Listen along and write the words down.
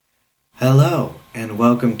Hello, and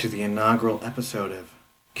welcome to the inaugural episode of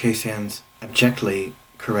Ksan's Abjectly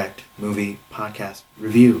Correct Movie Podcast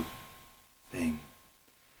Review thing.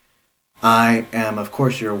 I am, of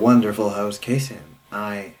course, your wonderful host, Ksan.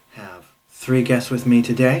 I have three guests with me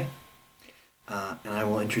today, and I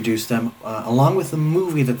will introduce them along with the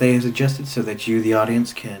movie that they have suggested so that you, the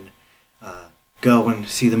audience, can go and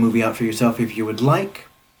see the movie out for yourself if you would like.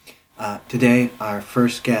 Today, our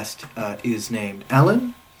first guest is named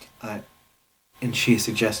Ellen. And she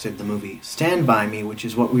suggested the movie Stand By Me, which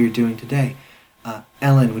is what we are doing today.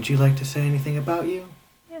 Ellen, would you like to say anything about you?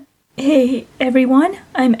 Hey everyone,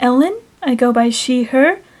 I'm Ellen. I go by she,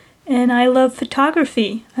 her, and I love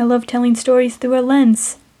photography. I love telling stories through a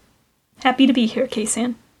lens. Happy to be here,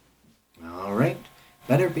 Ksan. All right,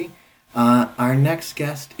 better be. Our next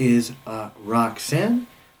guest is Roxanne.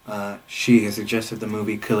 She has suggested the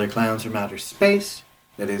movie Killer Clowns from Outer Space.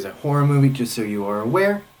 That is a horror movie, just so you are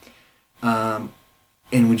aware.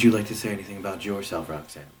 And would you like to say anything about yourself,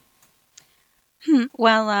 Roxanne?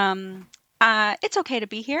 It's okay to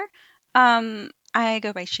be here. I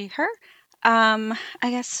go by she, her. I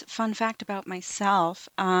guess fun fact about myself,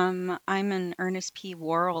 I'm an Ernest P.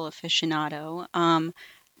 Worrell aficionado.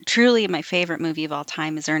 Truly my favorite movie of all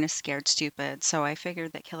time is Ernest Scared Stupid, so I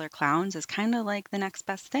figured that Killer Clowns is kind of like the next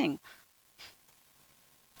best thing.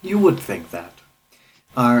 You would think that.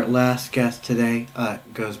 Our last guest today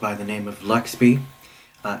goes by the name of Luxby,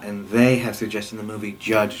 and they have suggested the movie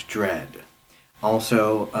Judge Dredd.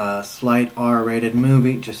 Also, a slight R-rated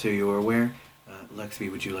movie, just so you are aware.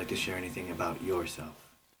 Luxby, would you like to share anything about yourself?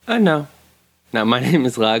 No. No, my name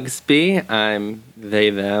is Luxby. I'm they,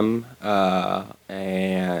 them,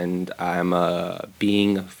 and I'm a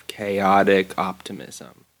being of chaotic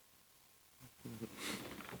optimism.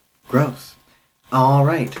 Gross. All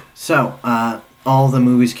right. So, all the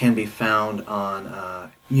movies can be found on,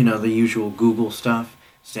 the usual Google stuff.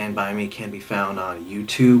 Stand By Me can be found on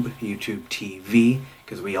YouTube TV,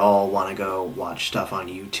 because we all want to go watch stuff on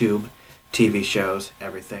YouTube, TV shows,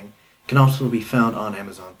 everything. Can also be found on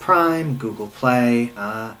Amazon Prime, Google Play,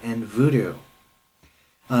 and Vudu.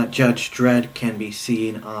 Judge Dredd can be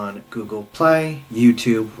seen on Google Play,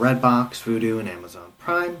 YouTube, Redbox, Vudu, and Amazon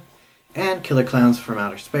Prime. And Killer Clowns from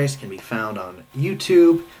Outer Space can be found on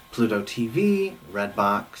YouTube, Pluto TV,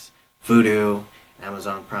 Redbox, Vudu,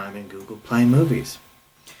 Amazon Prime, and Google Play Movies.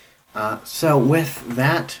 So with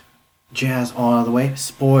that jazz all out of the way,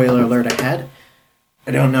 spoiler alert ahead.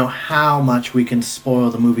 I don't know how much we can spoil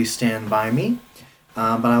the movie Stand By Me,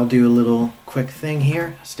 but I'll do a little quick thing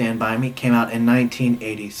here. Stand By Me came out in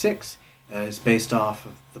 1986. It's based off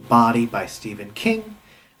of The Body by Stephen King,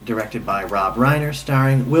 directed by Rob Reiner,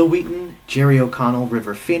 starring Will Wheaton, Jerry O'Connell,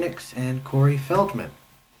 River Phoenix, and Corey Feldman.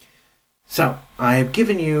 So, I have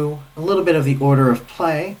given you a little bit of the order of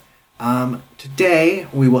play. Today,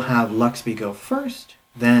 we will have Luxby go first,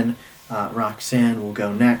 then Roxanne will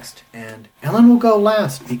go next, and Ellen will go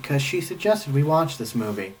last because she suggested we watch this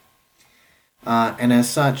movie. And as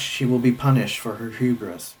such, she will be punished for her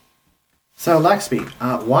hubris. So, Luxby,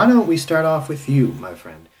 why don't we start off with you, my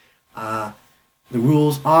friend? The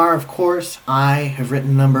rules are, of course, I have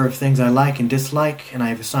written a number of things I like and dislike, and I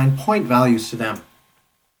have assigned point values to them.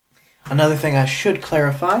 Another thing I should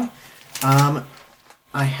clarify,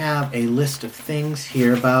 I have a list of things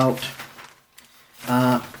here about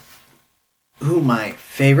who my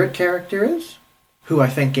favorite character is, who I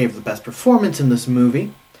think gave the best performance in this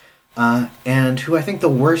movie, and who I think the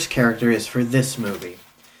worst character is for this movie.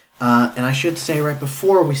 And I should say right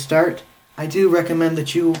before we start, I do recommend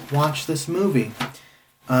that you watch this movie.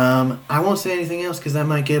 I won't say anything else because that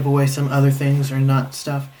might give away some other things or not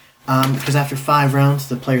stuff. Because after 5 rounds,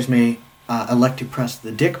 the players may elect to press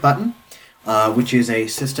the dick button, which is a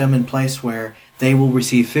system in place where they will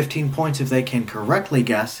receive 15 points if they can correctly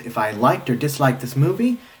guess if I liked or disliked this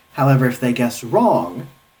movie. However, if they guess wrong,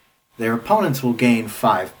 their opponents will gain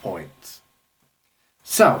 5 points.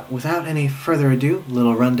 So, without any further ado, a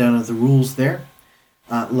little rundown of the rules there.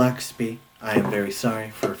 Luxby, I am very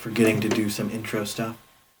sorry for forgetting to do some intro stuff.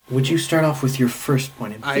 Would you start off with your first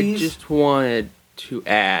point? And please... I just wanted to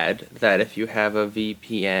add that if you have a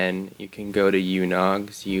VPN, you can go to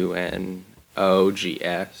Unogs,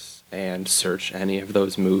 UNOGS, and search any of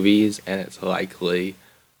those movies, and it's likely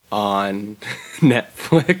on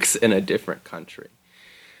Netflix in a different country.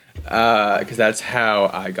 Because that's how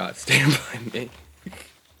I got Stand By Me.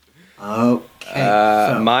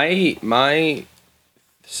 Okay.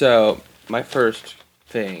 So my first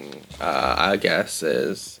thing, I guess,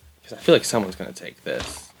 is, because I feel like someone's going to take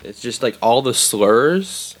this. It's just like all the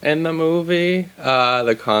slurs in the movie,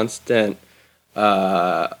 the constant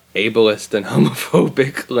ableist and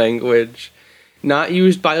homophobic language. Not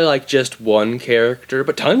used by, like, just one character,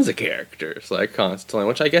 but tons of characters, like, constantly,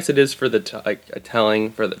 which I guess it is for the, a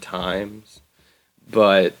telling for the times.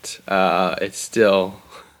 But, it's still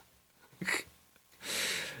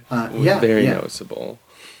very noticeable.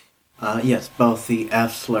 Yes, both the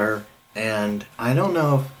F slur and I don't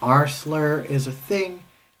know if R slur is a thing.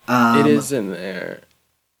 It is in there.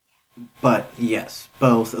 But yes,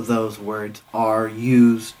 both of those words are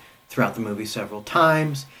used throughout the movie several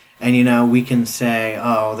times. And, you know, we can say,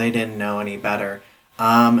 oh, they didn't know any better.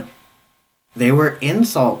 They were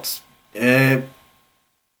insults. We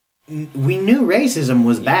knew racism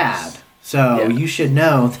was bad. So you should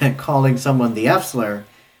know that calling someone the F slur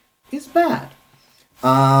is bad.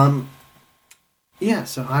 So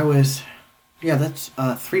I was... Yeah, that's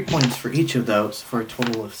 3 points for each of those for a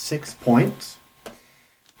total of 6 points.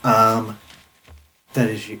 That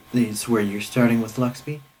is where you're starting with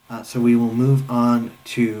Luxby. So we will move on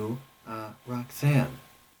to Roxanne.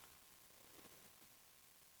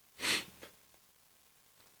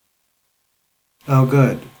 Oh,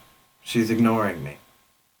 good. She's ignoring me.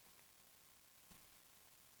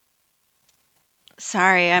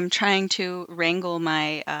 Sorry, I'm trying to wrangle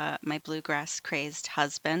my my bluegrass crazed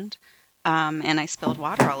husband, and I spilled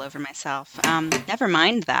water all over myself. Never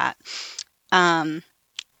mind that. Um,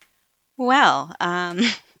 well,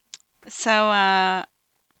 so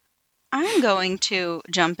I'm going to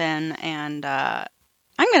jump in and I'm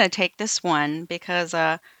going to take this one because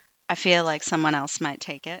I feel like someone else might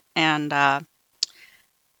take it. And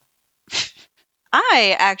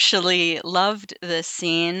I actually loved this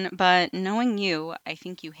scene, but knowing you, I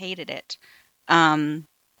think you hated it. Um,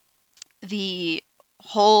 the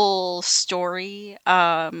whole story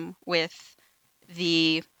with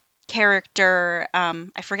the character,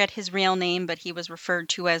 I forget his real name, but he was referred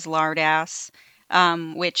to as Lardass,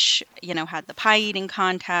 which, you know, had the pie eating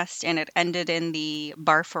contest and it ended in the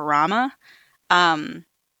Barfarama. Um,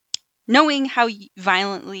 Knowing how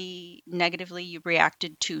violently, negatively you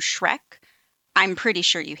reacted to Shrek, I'm pretty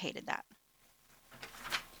sure you hated that.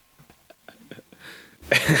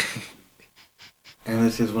 And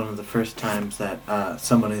this is one of the first times that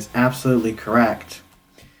someone is absolutely correct.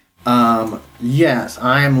 Yes,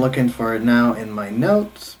 I am looking for it now in my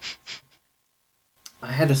notes.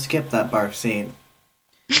 I had to skip that barf scene.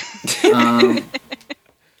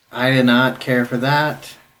 I did not care for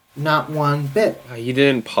that. Not one bit. You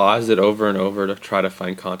didn't pause it over and over to try to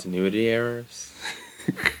find continuity errors?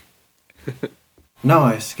 No,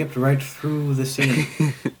 I skipped right through the scene.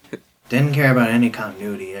 Didn't care about any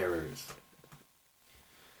continuity errors.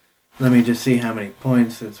 Let me just see how many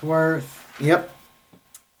points it's worth. Yep.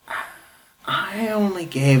 I only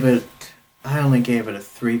gave it a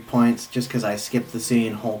 3 points just because I skipped the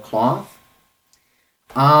scene whole cloth.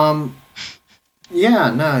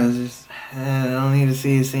 Yeah, no, it's just, I don't need to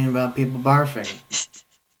see a scene about people barfing.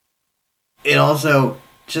 It also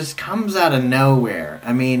just comes out of nowhere.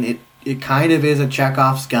 I mean, it kind of is a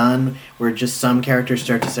Chekhov's gun where just some characters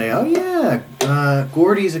start to say, oh yeah,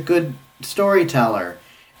 Gordy's a good storyteller.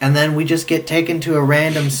 And then we just get taken to a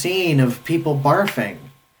random scene of people barfing.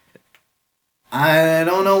 I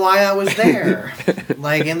don't know why I was there.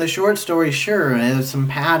 Like, in the short story, sure, there's some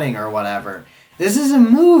padding or whatever. This is a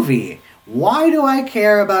movie. Why do I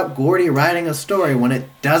care about Gordy writing a story when it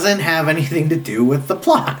doesn't have anything to do with the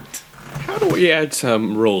plot? How do we add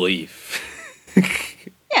some relief?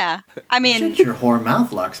 Yeah, I mean... Shut your whore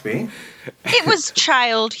mouth, Luxby. It was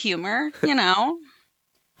child humor, you know.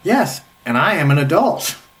 Yes, and I am an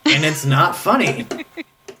adult. And it's not funny.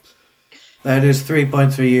 That is 3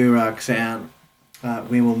 points for you, Roxanne.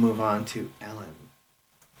 We will move on to Ellen.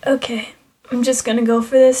 Okay, I'm just gonna go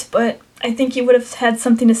for this, but I think you would have had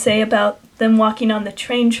something to say about them walking on the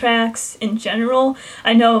train tracks in general.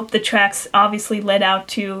 I know the tracks obviously led out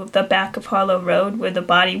to the back of Harlow Road where the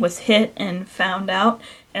body was hit and found out,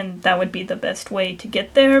 and that would be the best way to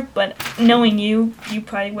get there, but knowing you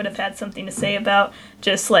probably would have had something to say about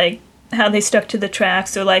just, like, how they stuck to the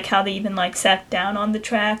tracks, or, like, how they even, like, sat down on the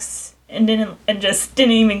tracks and just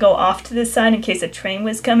didn't even go off to the side in case a train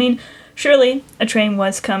was coming. Surely a train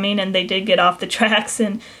was coming, and they did get off the tracks,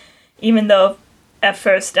 and even though at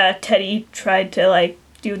first Teddy tried to, like,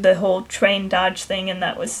 do the whole train dodge thing, and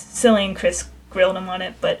that was silly, and Chris grilled him on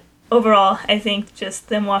it, but overall, I think just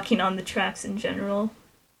them walking on the tracks in general,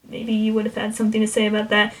 maybe you would have had something to say about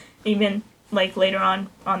that, even, like, later on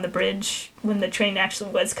the bridge, when the train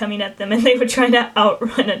actually was coming at them, and they were trying to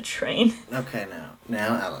outrun a train. Okay,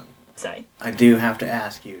 now, Ellen. Sorry. I do have to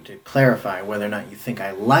ask you to clarify whether or not you think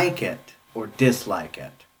I like it or dislike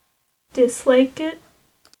it. Dislike it?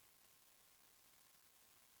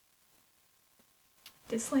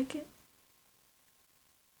 Dislike it?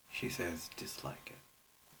 She says dislike it.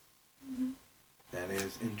 Mm-hmm. That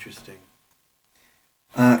is interesting.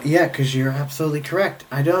 Yeah, because you're absolutely correct.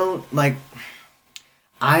 I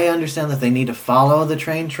understand that they need to follow the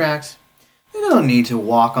train tracks. They don't need to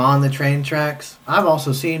walk on the train tracks. I've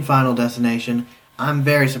also seen Final Destination. I'm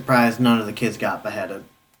very surprised none of the kids got beheaded.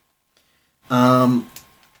 Yeah,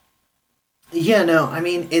 no, I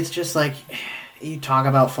mean, it's just like, you talk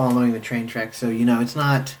about following the train tracks, so, it's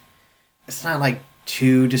not like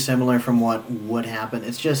too dissimilar from what would happen.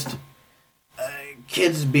 It's just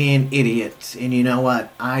kids being idiots, and you know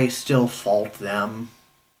what? I still fault them.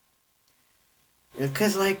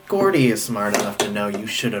 Because, Gordy is smart enough to know you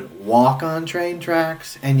shouldn't walk on train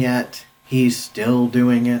tracks, and yet he's still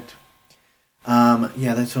doing it.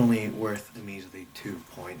 Yeah, that's only worth a measly 2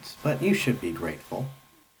 points, but you should be grateful.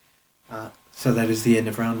 So that is the end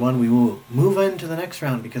of round 1. We will move on to the next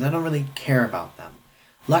round, because I don't really care about them.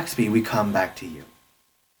 Luxby, we come back to you.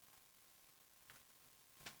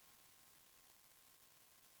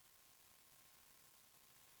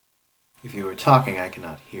 If you were talking, I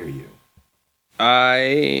cannot hear you. I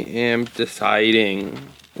am deciding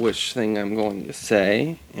which thing I'm going to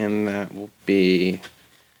say, and that will be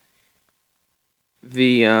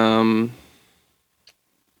the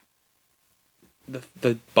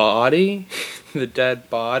body, the dead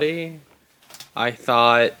body. I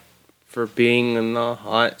thought for being in the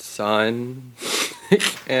hot sun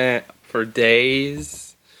for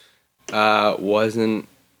days wasn't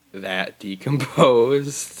that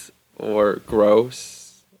decomposed or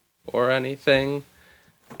gross or anything.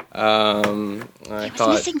 He was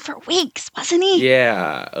missing for weeks, wasn't he?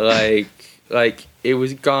 Yeah, like it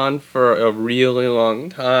was gone for a really long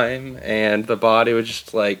time, and the body was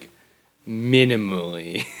just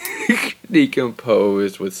minimally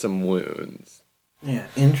decomposed with some wounds. Yeah,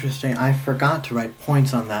 interesting. I forgot to write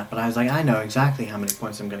points on that, but I was like, I know exactly how many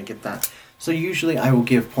points I'm going to get that. So usually I will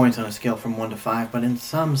give points on a scale from 1 to 5, but in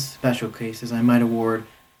some special cases I might award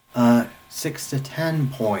 6 to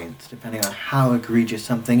 10 points, depending on how egregious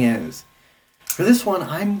something is. For this one,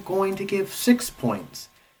 I'm going to give 6 points.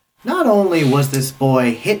 Not only was this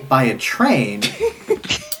boy hit by a train,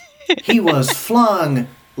 he was flung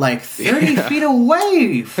 30 feet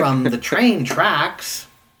away from the train tracks.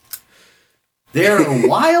 There are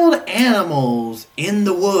wild animals in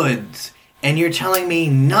the woods, and you're telling me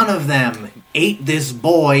none of them ate this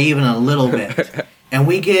boy even a little bit. And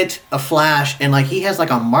we get a flash, and he has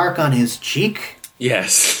a mark on his cheek.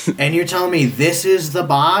 Yes. And you're telling me this is the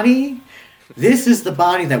body? This is the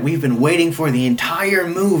body that we've been waiting for the entire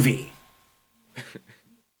movie.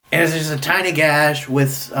 And it's just a tiny gash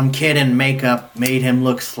with some kid in makeup made him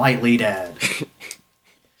look slightly dead.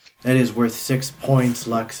 That is worth 6 points,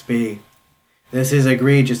 Luxby. This is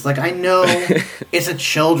egregious. I know it's a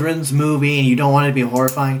children's movie and you don't want it to be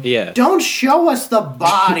horrifying. Yeah. Don't show us the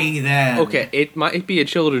body then. Okay, it might be a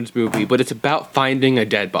children's movie, but it's about finding a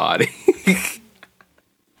dead body.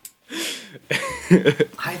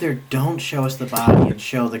 Either don't show us the body and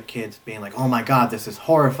show the kids being oh my god, this is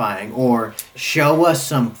horrifying, or show us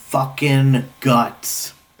some fucking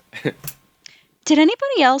guts. Did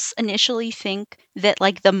anybody else initially think that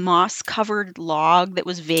the moss-covered log that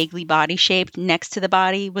was vaguely body-shaped next to the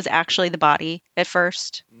body was actually the body at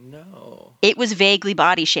first? No. It was vaguely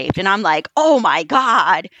body-shaped, and I'm like, oh my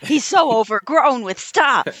god, he's so overgrown with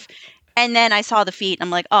stuff. And then I saw the feet, and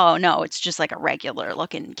I'm like, oh no, it's just a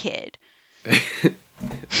regular-looking kid. All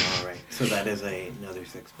right, so that is another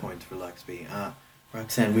 6 points for Luxby.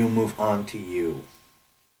 Roxanne, we'll move on to you.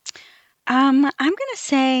 I'm gonna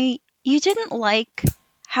say you didn't like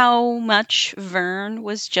how much Vern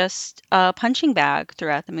was just a punching bag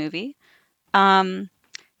throughout the movie. I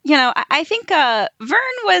think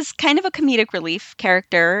Vern was kind of a comedic relief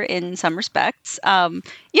character in some respects. There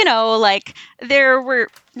were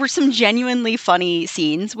some genuinely funny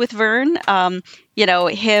scenes with Vern.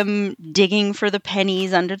 Him digging for the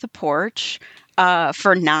pennies under the porch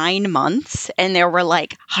for 9 months, and there were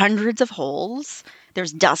hundreds of holes.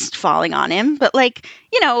 There's dust falling on him, but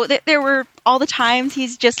there were all the times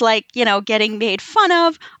he's just getting made fun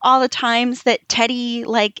of, all the times that Teddy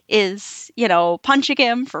is punching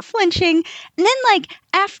him for flinching, and then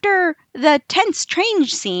after the tense train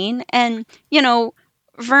scene, and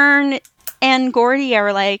Vern and Gordy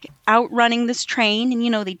are outrunning this train,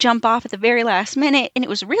 and they jump off at the very last minute, and it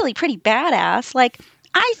was really pretty badass.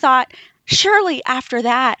 I thought surely after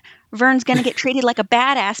that Vern's gonna get treated like a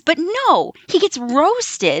badass, but no, he gets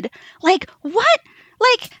roasted. What?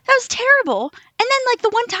 That was terrible. And then the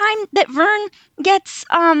one time that Vern gets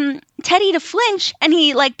Teddy to flinch, and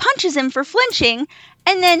he punches him for flinching,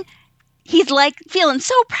 and then he's like feeling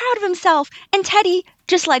so proud of himself, and Teddy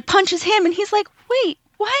just like punches him, and he's like, wait,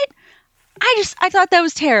 what? I thought that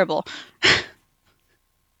was terrible.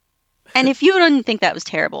 And if you didn't think that was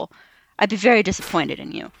terrible, I'd be very disappointed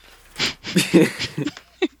in you.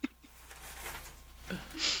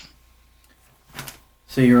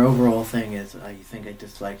 So your overall thing is, you think I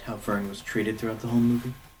disliked how Vern was treated throughout the whole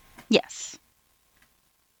movie? Yes.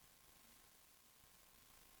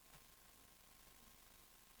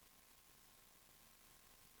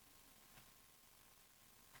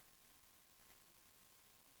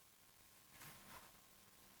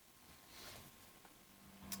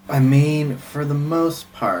 I mean, for the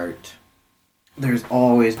most part, there's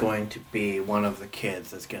always going to be one of the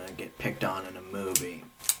kids that's going to get picked on in a movie.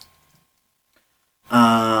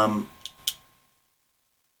 But,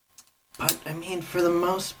 I mean, for the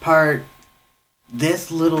most part,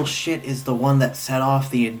 this little shit is the one that set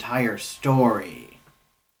off the entire story.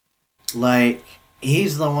 Like,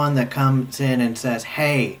 he's the one that comes in and says,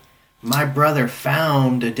 hey, my brother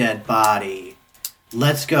found a dead body.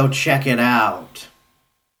 Let's go check it out.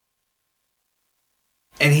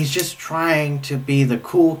 And he's just trying to be the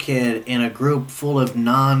cool kid in a group full of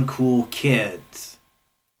non-cool kids.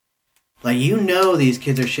 Like, you know these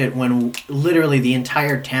kids are shit when literally the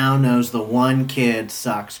entire town knows the one kid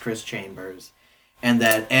sucks, Chris Chambers, and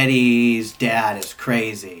that Eddie's dad is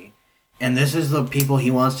crazy. And this is the people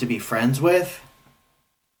he wants to be friends with?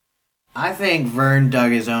 I think Vern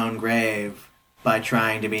dug his own grave by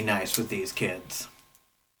trying to be nice with these kids.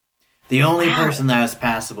 The only person that is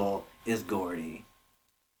passable is Gordy.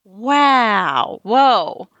 Wow.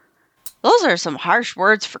 Whoa. Those are some harsh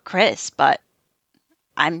words for Chris, but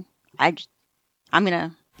I'm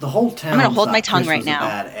gonna hold my tongue right now.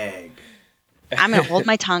 Bad egg. I'm gonna hold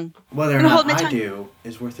my tongue. Whether or not I do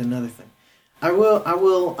is worth another thing. I will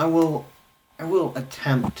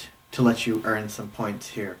attempt to let you earn some points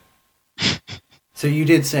here. So you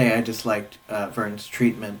did say I disliked Vern's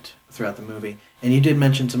treatment throughout the movie, and you did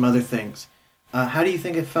mention some other things. How do you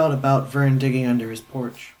think it felt about Vern digging under his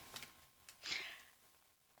porch?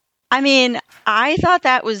 I mean, I thought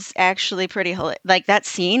that was actually pretty like that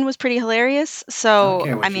scene was pretty hilarious. So, I don't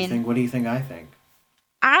care what you think. What do you think I think?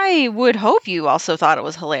 I would hope you also thought it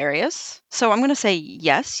was hilarious. So I'm going to say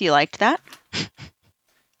yes, you liked that.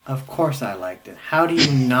 Of course I liked it. How do you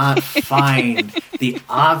not find the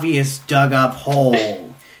obvious dug-up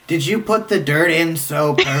hole? Did you put the dirt in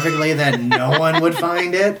so perfectly that no one would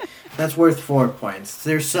find it? That's worth 4 points.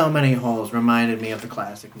 There's so many holes. Reminded me of the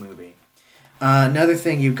classic movie. Another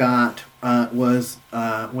thing you got was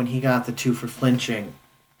when he got the 2 for flinching.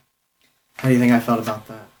 How do you think I felt about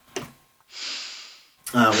that?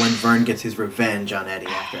 When Vern gets his revenge on Eddie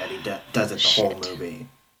after Eddie does it the whole movie.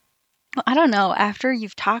 Well, I don't know. After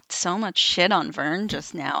you've talked so much shit on Vern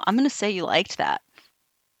just now, I'm going to say you liked that.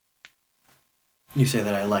 You say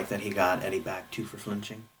that I like that he got Eddie back 2 for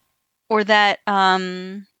flinching? Or that,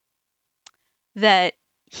 that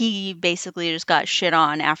he basically just got shit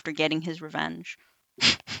on after getting his revenge.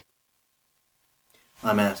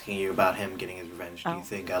 I'm asking you about him getting his revenge. Do you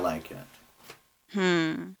think I like it?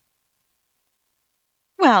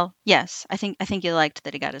 Well, yes. I think you liked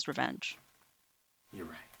that he got his revenge. You're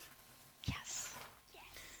right. Yes.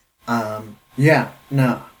 Yeah,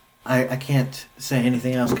 no. I can't say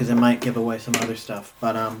anything else because it might give away some other stuff.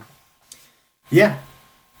 But, yeah.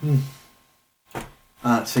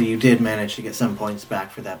 So you did manage to get some points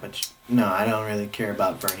back for that, but no, I don't really care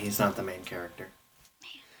about Vern. He's not the main character.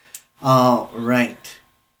 All right.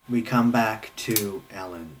 We come back to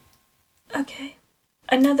Ellen. Okay.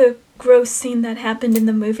 Another gross scene that happened in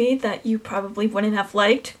the movie that you probably wouldn't have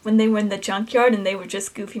liked when they were in the junkyard and they were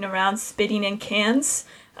just goofing around spitting in cans.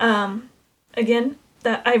 Again,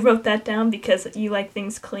 that I wrote that down because you like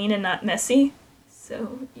things clean and not messy.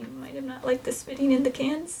 So you might have not liked the spitting in the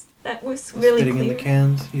cans. That was really spitting clear. in the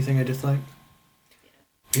cans, you think I disliked?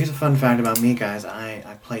 Here's a fun fact about me, guys.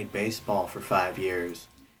 I played baseball for 5 years.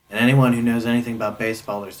 And anyone who knows anything about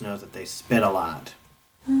baseballers knows that they spit a lot.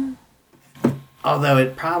 Although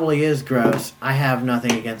it probably is gross, I have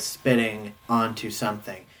nothing against spitting onto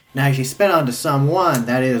something. Now, if you spit onto someone,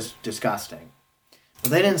 that is disgusting.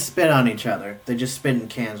 But they didn't spit on each other. They just spit in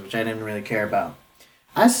cans, which I didn't really care about.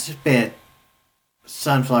 I spit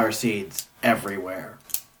sunflower seeds everywhere.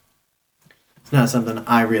 It's not something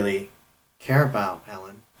I really care about,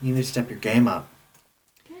 Ellen. You need to step your game up.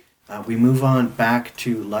 We move on back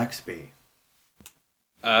to Lexby.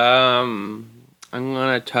 I'm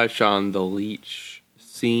gonna touch on the leech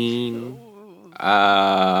scene.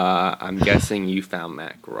 I'm guessing you found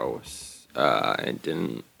that gross and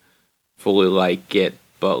didn't fully like it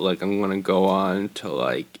but like I'm gonna go on to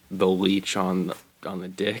like the leech on the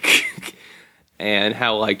dick, and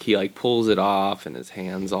how like he like pulls it off and his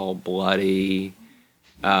hand's all bloody,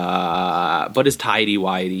 but his tidy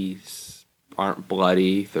whities aren't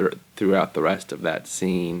bloody throughout the rest of that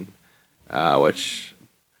scene, which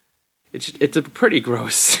it's a pretty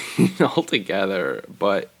gross scene altogether.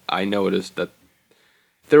 But I noticed that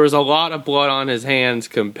there was a lot of blood on his hands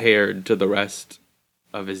compared to the rest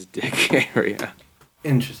of his dick area.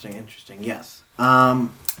 Interesting. Yes.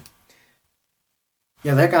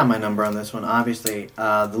 Yeah, that got my number on this one. Obviously,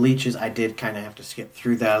 the leeches, I did kind of have to skip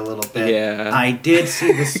through that a little bit. Yeah. I did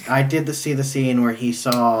see this. I did see the scene where he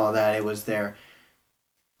saw that it was there.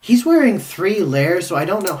 He's wearing 3 layers, so I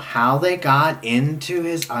don't know how they got into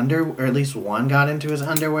his or at least one got into his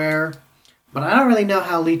underwear. But I don't really know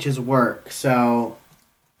how leeches work, so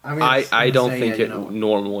I don't think it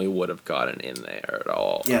normally would have gotten in there at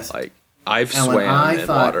all. Yes. Like I've Ellen, swam I in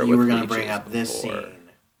thought water you were with going to bring leeches up this before. scene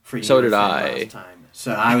for you. So did I. Last time.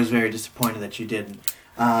 So I was very disappointed that you didn't.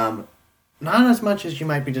 Not as much as you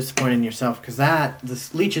might be disappointed in yourself, because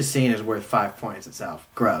this leeches scene is worth 5 points itself.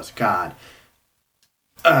 Gross. God.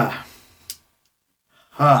 But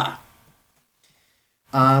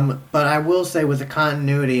I will say, with the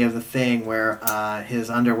continuity of the thing where his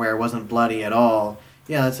underwear wasn't bloody at all,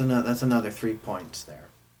 yeah, that's another 3 points there.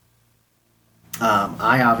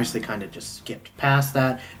 I obviously kind of just skipped past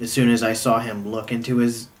that as soon as I saw him look into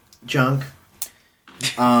his junk.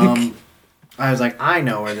 I was like, I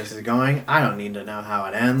know where this is going. I don't need to know how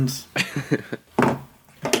it ends.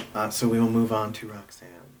 So we will move on to Roxanne.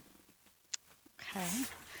 Okay.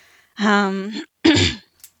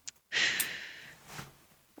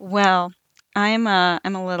 Well, I'm a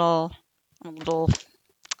little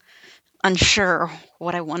unsure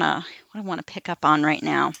what I wanna pick up on right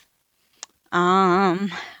now.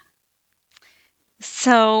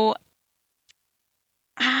 So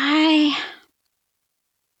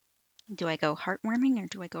do I go heartwarming or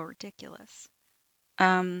do I go ridiculous?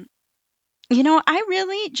 I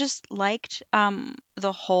really just liked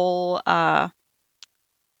the whole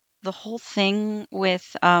thing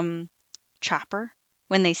with Chopper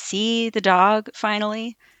when they see the dog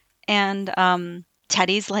finally, and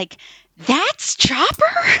Teddy's like, "That's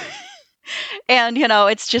Chopper," and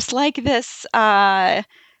it's just like this,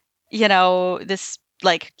 this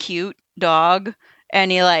like cute dog,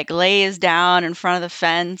 and he like lays down in front of the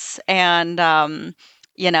fence, and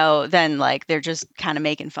then like they're just kind of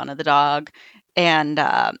making fun of the dog, and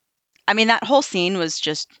that whole scene was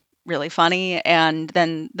just really funny. And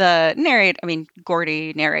then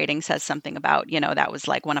Gordy narrating says something about, that was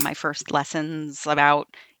like one of my first lessons about,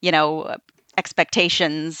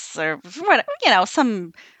 expectations or what,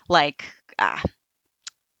 some like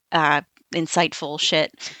insightful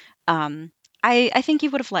shit. I think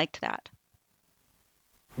you would have liked that.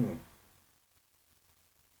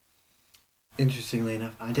 Interestingly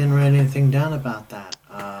enough, I didn't write anything down about that.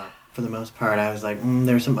 For the most part, I was like,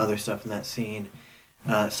 there's some other stuff in that scene.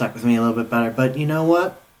 Stuck with me a little bit better. But you know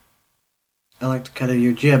what? I like to cut of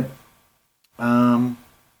your jib. Of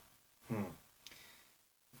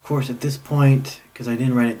course, at this point, because I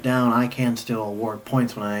didn't write it down, I can still award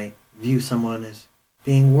points when I view someone as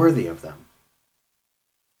being worthy of them.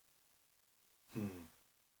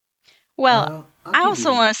 Well, I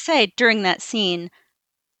also want to say, during that scene,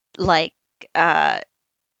 like,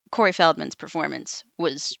 Corey Feldman's performance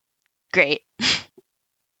was great.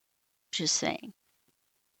 Just saying.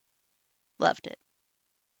 Loved it.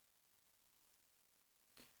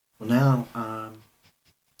 Well, now, I'm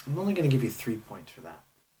only going to give you 3 points for that.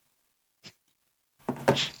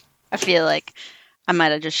 I feel like I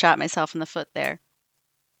might have just shot myself in the foot there.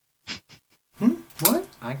 What?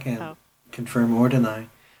 I can't confirm or deny.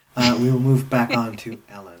 We will move back on to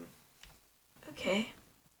Ellen. Okay.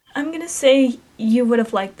 I'm going to say you would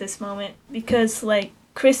have liked this moment because, like,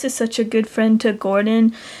 Chris is such a good friend to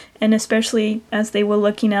Gordon, and especially as they were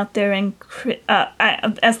looking out there and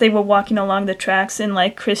as they were walking along the tracks, and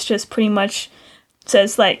like Chris just pretty much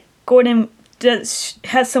says like Gordon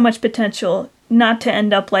has so much potential not to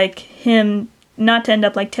end up like him, not to end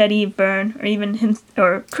up like Teddy, Vern, or even him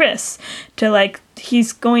or Chris, to like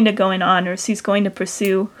he's going to go in honors, he's going to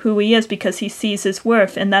pursue who he is because he sees his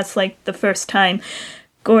worth, and that's like the first time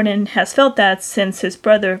Gordon has felt that since his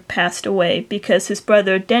brother passed away, because his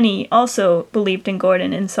brother Denny also believed in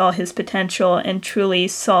Gordon and saw his potential and truly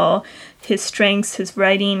saw his strengths, his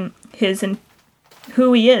writing, and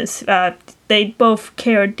who he is. They both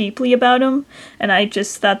cared deeply about him, and I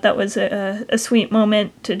just thought that was a sweet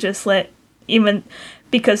moment to just let, even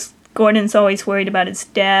because Gordon's always worried about his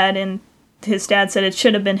dad, and his dad said it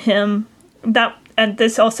should have been him. That and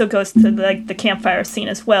this also goes to like the campfire scene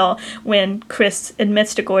as well, when Chris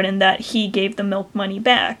admits to Gordon that he gave the milk money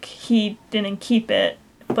back. He didn't keep it,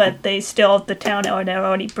 but the town had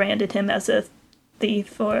already branded him as a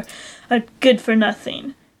thief or a good for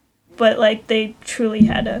nothing. But like they truly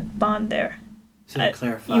had a bond there. So to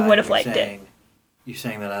clarify, you would have liked it. You're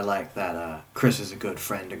saying that I like that Chris is a good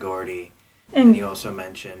friend to Gordy, And and you also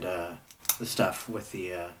mentioned the stuff with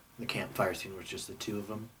the campfire scene was just the two of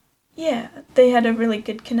them. yeah, they had a really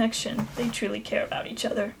good connection. They truly care about each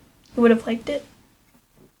other. You would have liked it.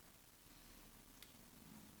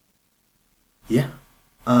 Yeah.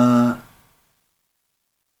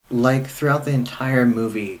 Like throughout the entire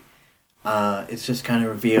movie, it's just kind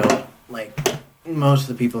of revealed, like, most of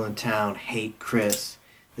the people in town hate Chris.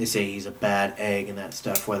 They say he's a bad egg and that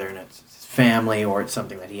stuff, whether it's his family or it's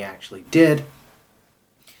something that he actually did.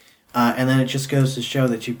 And then it just goes to show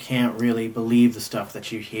that you can't really believe the stuff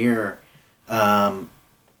that you hear about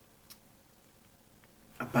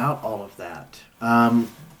all of that.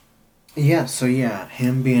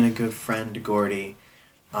 Him being a good friend to Gordy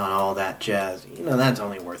on all that jazz, that's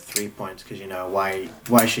only worth 3 points because,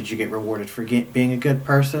 why should you get rewarded for being a good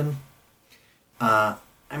person?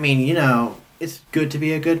 It's good to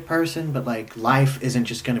be a good person, but, like, life isn't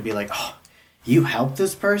just going to be like, oh, you helped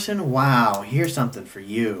this person? Wow, here's something for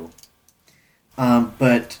you.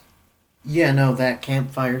 That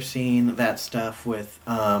campfire scene, that stuff with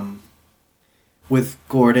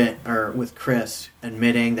Gordon, or with Chris,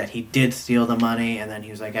 admitting that he did steal the money, and then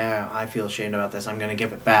he was like, I feel ashamed about this, I'm going to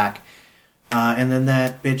give it back. And then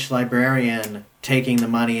that bitch librarian taking the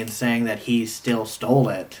money and saying that he still stole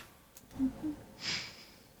it.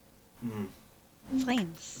 Mm.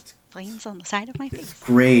 Flames on the side of my face.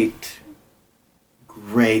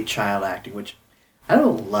 Great child acting, which I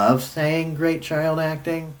don't love saying great child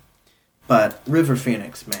acting, but River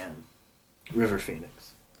Phoenix, man. River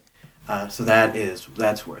Phoenix. So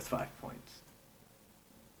that's worth 5 points.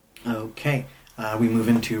 Okay, we move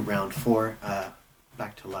into round 4,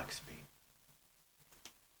 back to Luxby.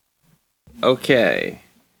 Okay.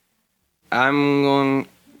 I'm going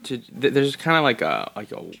to... There's kind of like a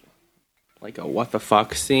what the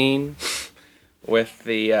fuck scene with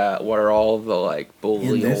the where all the like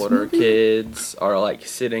bully older kids are like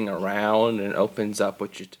sitting around, and it opens up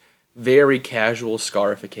with just very casual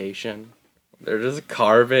scarification. They're just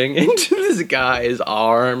carving into this guy's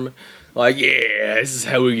arm, like, yeah, this is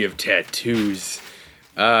how we give tattoos.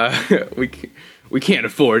 We can't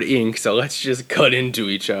afford ink, so let's just cut into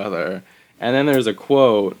each other. And then there's a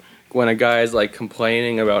quote when a guy's like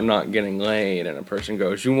complaining about not getting laid, and a person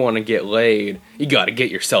goes, "You want to get laid, you got to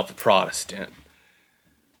get yourself a Protestant."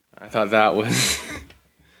 I thought that was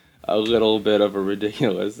a little bit of a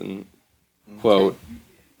ridiculous quote.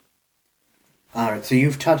 All right, so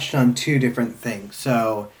you've touched on 2 different things.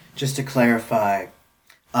 So just to clarify,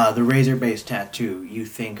 the razor-based tattoo you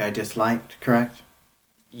think I disliked, correct?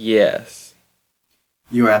 Yes.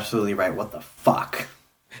 You are absolutely right. What the fuck?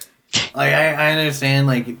 Like, I understand,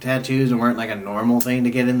 like, tattoos weren't, like, a normal thing to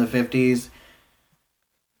get in the 50s.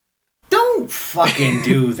 Don't fucking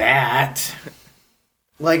do that.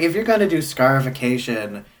 Like, if you're gonna do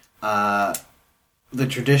scarification, the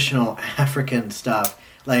traditional African stuff,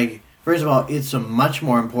 like, first of all, it's a much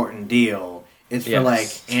more important deal. It's for, like,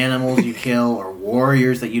 animals you kill or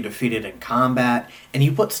warriors that you defeated in combat. And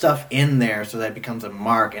you put stuff in there so that it becomes a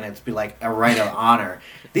mark and it's be like a rite of honor.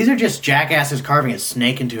 These are just jackasses carving a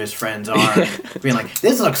snake into his friend's arm. Being like,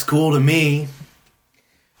 this looks cool to me.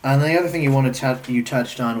 And the other thing you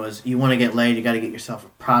touched on was you want to get laid, you got to get yourself a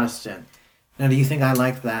Protestant. Now, do you think I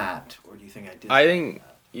like that? Or do you think I did? I think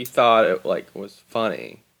you thought it, like, was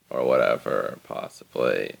funny. Or whatever,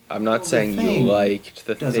 possibly. I'm not saying you liked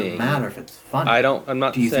the thing. It doesn't matter if it's funny. I'm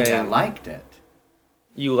not saying... Do you think I liked it?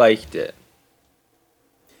 You liked it.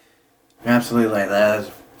 Absolutely,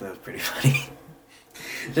 that was pretty funny.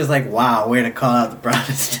 Just like, wow, way to call out the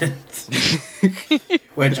Protestants.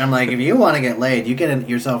 Which, I'm like, if you want to get laid, you get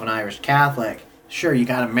yourself an Irish Catholic. Sure, you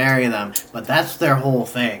gotta marry them, but that's their whole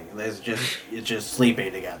thing. It's just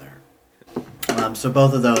sleeping together. So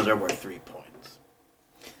both of those are worth 3 points.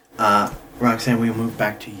 Roxanne, we'll move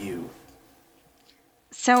back to you.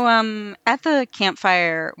 So, at the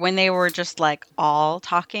campfire, when they were just, like, all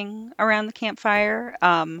talking around the campfire,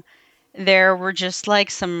 there were just,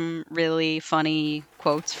 like, some really funny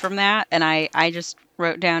quotes from that, and I just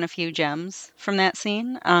wrote down a few gems from that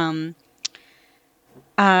scene. From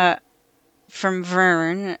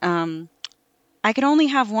Vern, I could only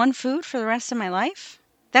have one food for the rest of my life?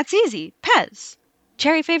 That's easy. Pez.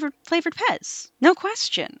 Cherry flavored Pez. No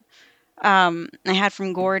question. I had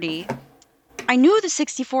from Gordy, I knew the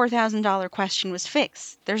 $64,000 question was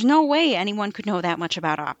fixed. There's no way anyone could know that much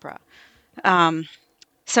about opera.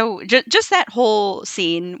 So just that whole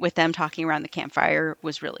scene with them talking around the campfire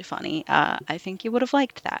was really funny. I think you would have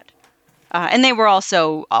liked that. And they were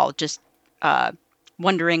also all just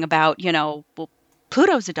wondering about, well,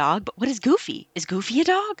 Pluto's a dog, but what is Goofy? Is Goofy a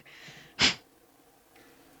dog?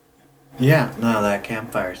 Yeah, no, that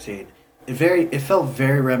campfire scene. It felt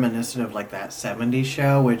very reminiscent of like that '70s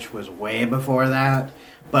show, which was way before that.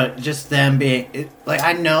 But just them being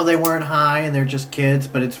I know they weren't high and they're just kids,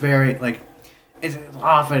 but it's very it's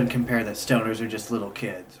often compared that stoners are just little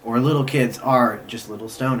kids, or little kids are just little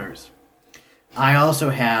stoners. I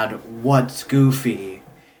also had What's Goofy,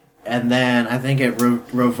 and then I think it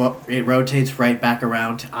rotates right back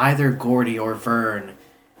around to either Gordy or Vern,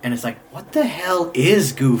 and it's like, what the hell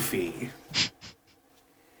is Goofy?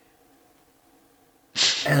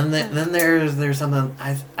 And then there's something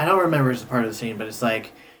I don't remember as a part of the scene, but it's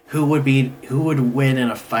like who would win in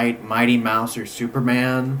a fight, Mighty Mouse or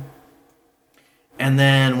Superman? And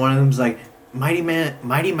then one of them's like,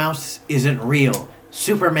 Mighty Mouse isn't real,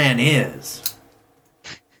 Superman is.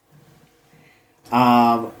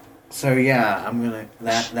 So yeah, I'm gonna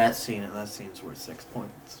that scene's worth 6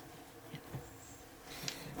 points.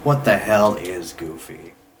 What the hell is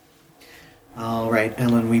Goofy? All right,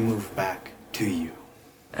 Ellen, we move back to you.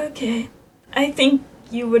 Okay. I think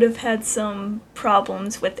you would have had some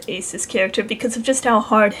problems with Ace's character because of just how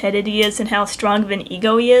hard-headed he is and how strong of an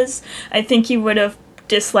ego he is. I think you would have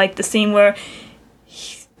disliked the scene where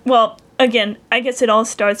well, again, I guess it all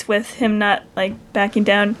starts with him not, backing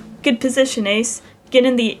down. Good position, Ace. Get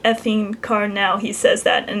in the effing car now, he says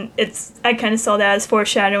that. And I kind of saw that as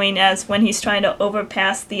foreshadowing as when he's trying to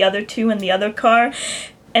overpass the other two in the other car.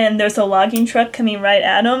 And there's a logging truck coming right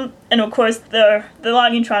at him. And of course, the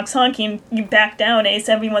logging truck's honking, you back down, Ace.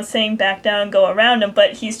 Everyone's saying back down and go around him.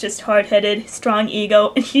 But he's just hard-headed, strong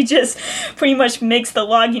ego. And he just pretty much makes the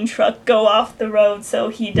logging truck go off the road so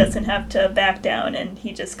he doesn't have to back down. And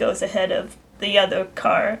he just goes ahead of the other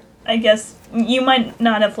car. I guess you might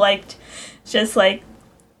not have liked he's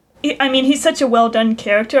such a well-done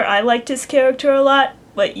character. I liked his character a lot.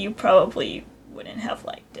 But you probably wouldn't have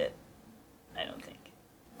liked it. I don't think.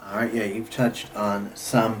 All right, yeah, you've touched on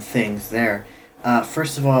some things there.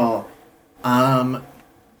 First of all,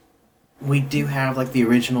 we do have the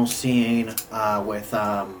original scene with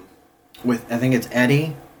I think it's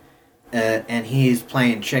Eddie, and he's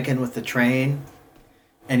playing chicken with the train,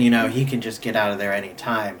 and he can just get out of there any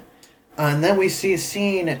time. And then we see a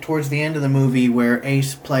scene towards the end of the movie where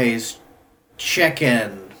Ace plays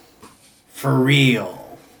chicken for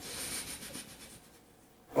real.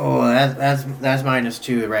 Oh, that's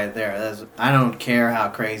 -2 right there. I don't care how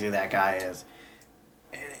crazy that guy is.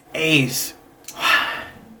 Ace.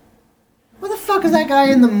 What the fuck is that guy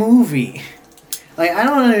in the movie? I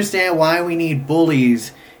don't understand why we need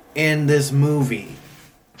bullies in this movie.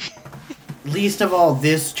 Least of all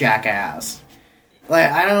this jackass.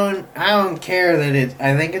 I don't care that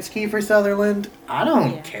I think it's Kiefer Sutherland. I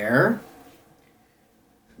don't care.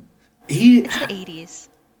 It's the 80s.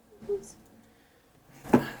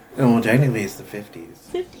 Well, technically it's the 50s.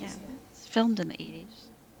 Yeah, it's filmed in the 80s.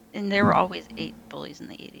 And there were always 8 bullies in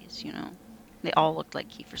the 80s, They all looked like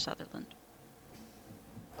Kiefer Sutherland.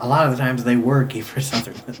 A lot of the times they were Kiefer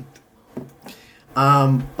Sutherland.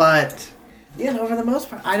 But, for the most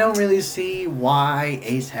part, I don't really see why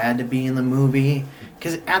Ace had to be in the movie.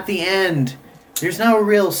 Because at the end, there's no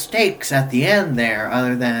real stakes at the end there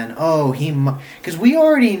other than, because we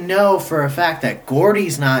already know for a fact that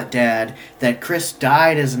Gordy's not dead, that Chris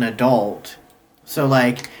died as an adult. So,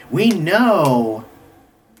 we know.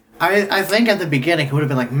 I think at the beginning it would have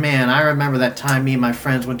been like, man, I remember that time me and my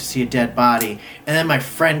friends went to see a dead body, and then my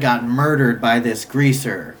friend got murdered by this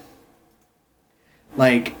greaser.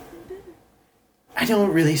 I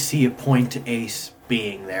don't really see a point to Ace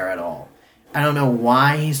being there at all. I don't know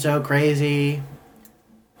why he's so crazy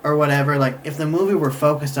or whatever. If the movie were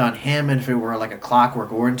focused on him and if it were a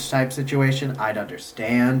Clockwork Orange type situation, I'd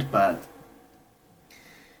understand, but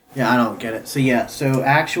yeah, I don't get it. So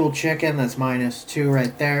actual chicken, that's -2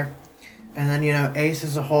 right there. And then, Ace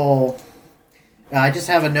as a whole, I just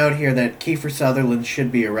have a note here that Kiefer Sutherland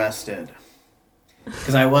should be arrested.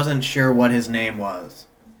 Because I wasn't sure what his name was.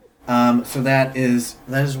 So that is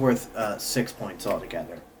worth 6 points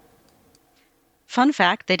altogether. Fun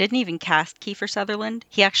fact, they didn't even cast Kiefer Sutherland.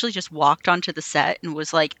 He actually just walked onto the set and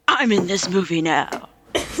was like, I'm in this movie now.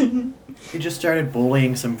 He just started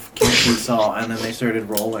bullying some kids he saw, and then they started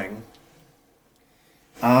rolling.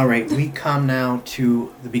 Alright, we come now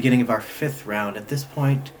to the beginning of our 5th round. At this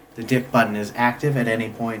point, the dick button is active at any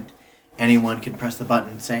point, anyone can press the button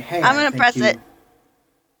and say, "Hey, I'm I gonna think press you, it.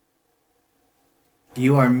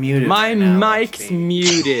 you are muted." My right now, mic's Lexi."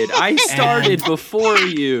 muted. I started before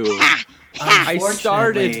you. I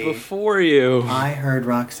started Unfortunately, before you. I heard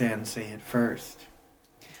Roxanne say it first.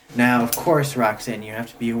 Now, of course, Roxanne, you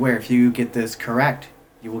have to be aware, if you get this correct,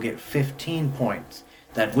 you will get 15 points.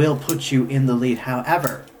 That will put you in the lead.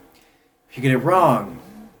 However, if you get it wrong,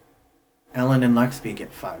 Ellen and Luxby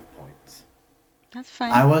get 5 points. That's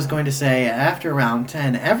fine. I was going to say, after round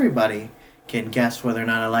 10, everybody can guess whether or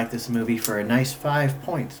not I like this movie for a nice 5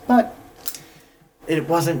 points. But it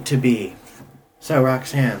wasn't to be. So,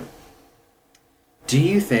 Roxanne, do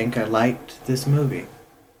you think I liked this movie?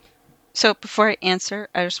 So before I answer,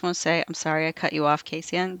 I just want to say I'm sorry I cut you off,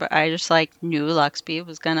 Ksan, but I just knew Luxby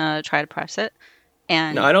was gonna try to press it,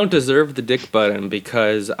 and No, I don't deserve the dick button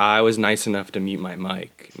because I was nice enough to mute my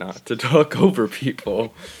mic, not to talk over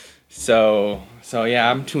people. So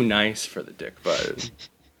yeah, I'm too nice for the dick button.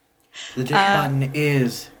 The dick button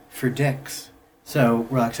is for dicks. So,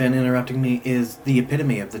 Roxanne interrupting me is the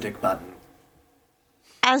epitome of the dick button.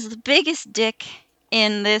 as the biggest dick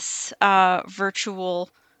in this virtual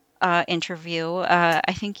interview, I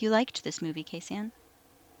think you liked this movie, Ksan.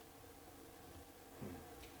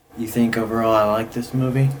 You think overall I like this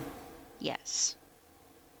movie? Yes.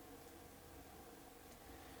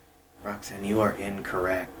 Roxanne, you are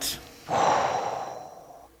incorrect.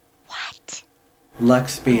 What?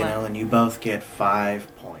 Luxby What? and Ellen, you both get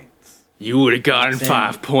 5 points. You would have gotten Same.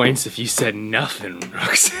 5 points if you said nothing,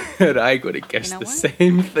 Roxanne. I would have guessed You know the what?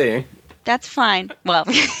 same thing. That's fine. Well,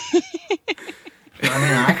 I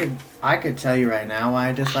mean, I could tell you right now why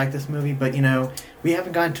I dislike this movie, but we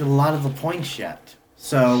haven't gotten to a lot of the points yet.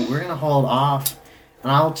 So we're gonna hold off,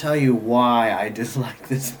 and I'll tell you why I dislike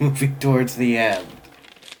this movie towards the end.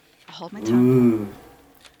 I'll hold my tongue. Ooh.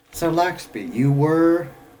 So Luxby,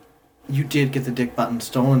 you did get the dick button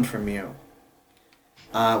stolen from you.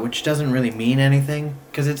 Which doesn't really mean anything,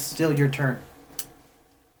 because it's still your turn.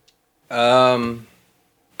 What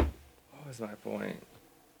was my point?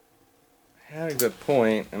 I had a good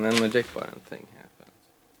point, and then the dick button thing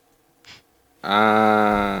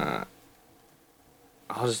happened.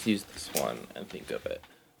 I'll just use this one and think of it.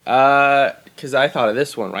 Because I thought of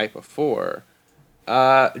this one right before.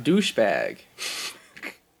 Douchebag.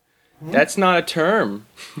 That's not a term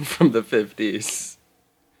from the 50s.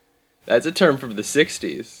 That's a term from the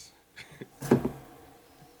 60s.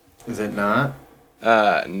 Is it not?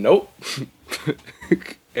 Nope.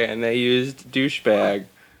 And they used douchebag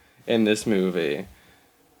in this movie.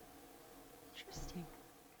 Interesting.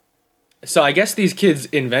 So I guess these kids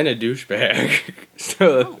invented douchebag.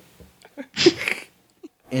 So,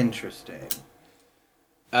 Interesting.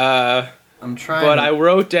 I'm trying. But I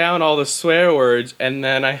wrote down all the swear words, and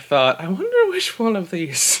then I thought, I wonder which one of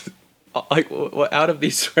these, out of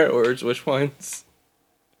these swear words, which ones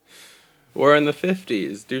were in the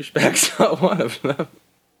 50s. Douchebag's not one of them.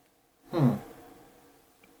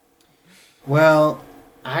 Well,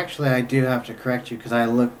 actually, I do have to correct you because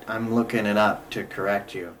I'm looking it up to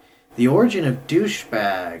correct you. The origin of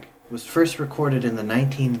douchebag was first recorded in the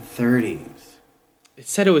 1930s. It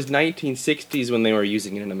said it was 1960s when they were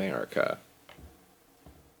using it in America.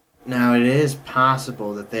 Now, it is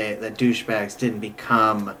possible that douchebags didn't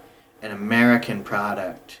become an American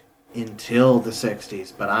product until the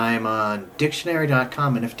 60s, but I'm on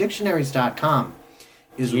dictionary.com, and if dictionaries.com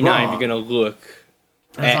is You're wrong, not even going to look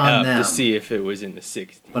that's on up them. to see if it was in the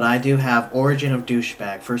 60s. But I do have origin of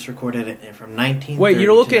douchebag, first recorded from 1930 Wait,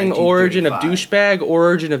 you're looking to origin of 1935.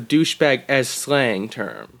 origin of douchebag as slang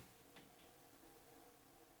term?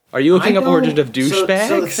 Are you looking up origin of douchebags?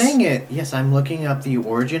 So the thing is, yes, I'm looking up the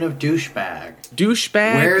origin of douchebag.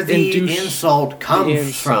 Douchebag Where and the douche... insult comes the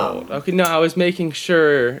insult. from. Okay, no, I was making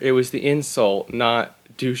sure it was the insult, not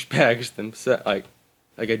douchebags themselves. Like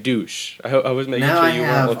a douche. I was making Now sure I you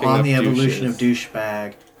weren't have looking on up the evolution of douches.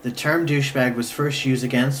 douchebag. The term douchebag was first used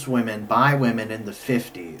against women by women in the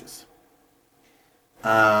 50s.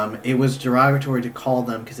 It was derogatory to call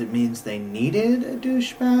them because it means they needed a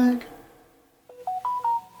douchebag.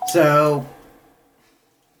 So,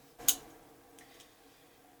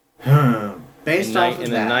 based off of In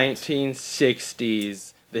that, the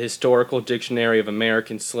 1960s, the Historical Dictionary of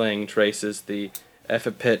American Slang traces the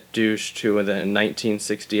epithet douche to the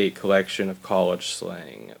 1968 collection of college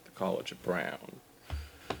slang at the College of Brown.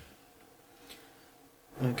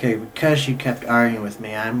 okay, because you kept arguing with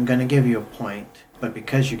me, I'm going to give you a point. But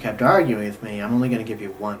because you kept arguing with me, I'm only going to give you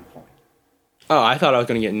 1 point. Oh, I thought I was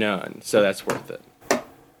going to get none, so that's worth it.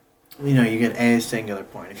 You get a singular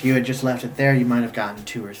point. If you had just left it there, you might have gotten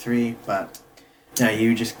 2 or 3, but no,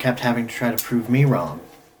 you just kept having to try to prove me wrong.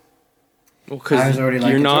 Well, I was because already like,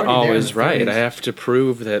 you're it's not already there in always the right. I 30s. have to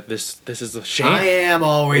prove that this is a sham. I am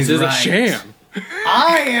always This is right. a sham.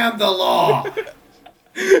 I am the law.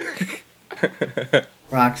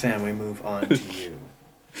 Roxanne, we move on to you.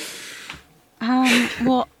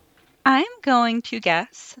 Well, I'm going to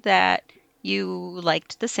guess that you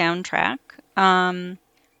liked the soundtrack.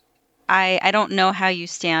 I don't know how you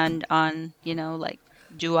stand on, like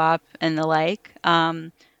doo-wop and the like.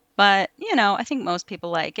 But, I think most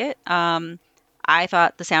people like it. I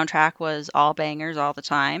thought the soundtrack was all bangers all the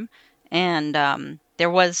time. And there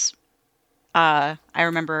was I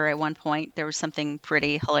remember at one point there was something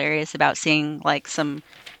pretty hilarious about seeing like some,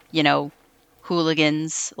 you know,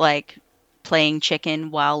 hooligans like playing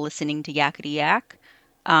chicken while listening to Yakety Yak.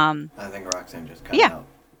 Um, I think Roxanne just cut yeah. out.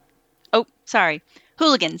 Oh, sorry.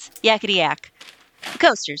 Hooligans, Yakety Yak, the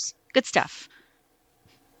Coasters, good stuff.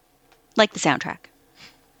 Like the soundtrack.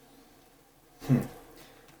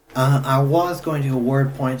 I was going to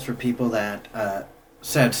award points for people that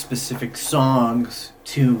said specific songs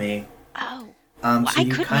to me. Oh, So I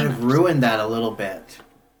you could kind name of others. ruined that a little bit.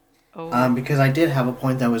 Oh, Because I did have a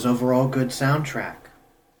point that was overall good soundtrack.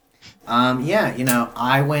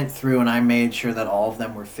 I went through and I made sure that all of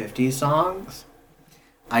them were 50s songs.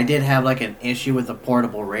 I did have like an issue with the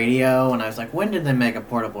portable radio, and I was like, when did they make a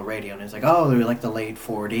portable radio? And it's like, oh, they were like the late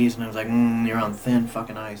 40s, and I was like, you're on thin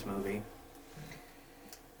fucking ice, movie.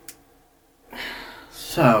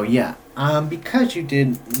 So yeah, because you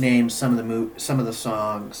did name some of the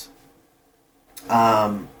songs,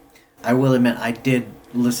 I will admit I did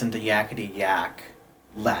listen to Yakety Yak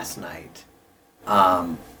last night.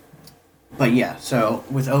 But yeah, so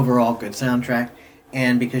with overall good soundtrack,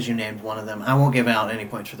 and because you named one of them, I won't give out any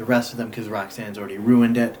points for the rest of them because Roxanne's already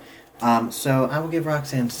ruined it. So I will give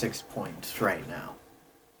Roxanne 6 points right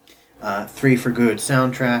now. 3 for good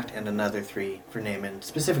soundtrack, and another 3 for naming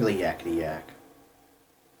specifically Yakety Yak.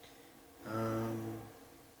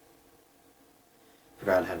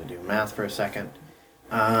 Forgot how to do math for a second.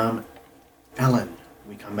 Ellen,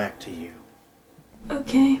 we come back to you.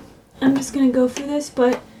 Okay, I'm just gonna go for this,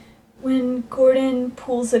 but when Gordon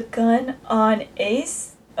pulls a gun on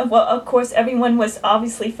Ace, well, of course, everyone was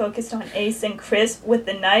obviously focused on Ace and Chris with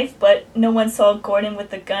the knife, but no one saw Gordon with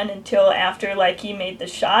the gun until after, like, he made the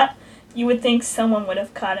shot. You would think someone would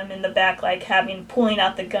have caught him in the back, like, pulling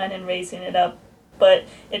out the gun and raising it up, but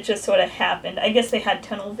it just sort of happened. I guess they had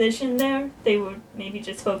tunnel vision there. They were maybe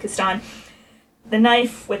just focused on the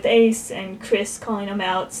knife with Ace and Chris calling him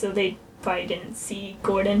out, so they probably didn't see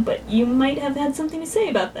Gordon, but you might have had something to say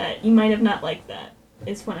about that. You might have not liked that,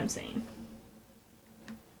 is what I'm saying.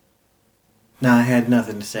 No, I had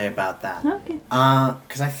nothing to say about that. Okay.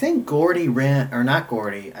 Because I think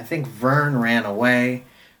I think Vern ran away.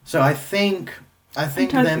 So I think talking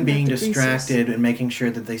them being about the distracted and making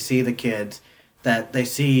sure that they see the kids, that they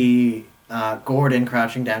see Gordon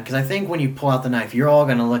crouching down. Because I think when you pull out the knife, you're all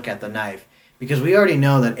going to look at the knife. Because we already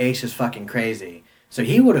know that Ace is fucking crazy. So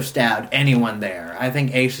he would have stabbed anyone there. I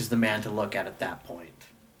think Ace is the man to look at that point.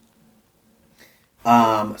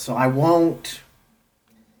 So I won't...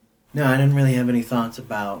 No, I didn't really have any thoughts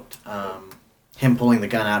about him pulling the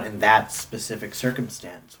gun out in that specific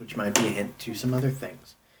circumstance, which might be a hint to some other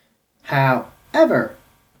things. However,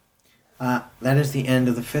 that is the end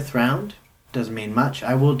of the 5th round. Doesn't mean much.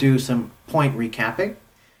 I will do some point recapping.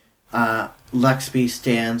 Luxby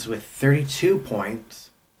stands with 32 points.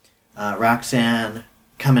 Roxanne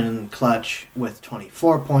coming in clutch with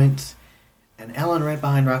 24 points. And Ellen right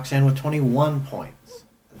behind Roxanne with 21 points.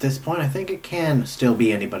 At this point, I think it can still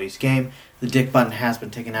be anybody's game. The dick button has been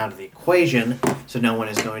taken out of the equation, so no one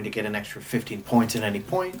is going to get an extra 15 points at any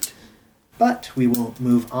point. But we will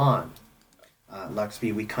move on.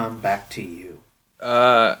 Luxby, we come back to you.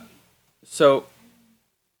 So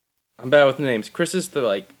I'm bad with names. Chris is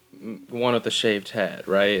the one with the shaved head,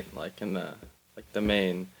 right? Like in the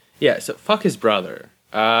main. Yeah. So fuck his brother.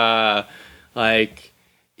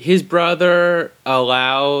 His brother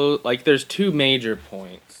there's 2 major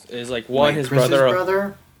points. Is one Wait, his Chris's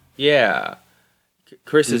brother. Yeah.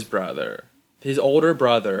 Chris's brother. His older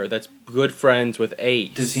brother that's good friends with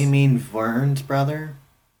Ace. Does he mean Vern's brother?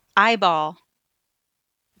 Eyeball.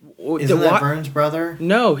 Isn't that Vern's brother?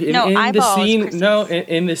 No, in the Eyeball is scene. Chris's. No,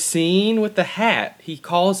 in the scene with the hat, he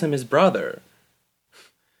calls him his brother.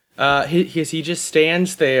 He just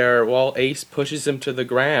stands there while Ace pushes him to the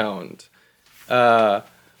ground.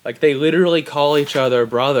 They literally call each other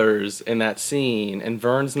brothers in that scene, and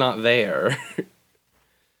Vern's not there.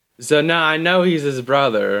 So no, I know he's his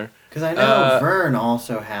brother. Because I know Vern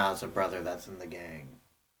also has a brother that's in the gang.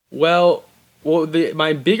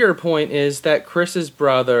 My bigger point is that Chris's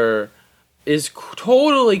brother is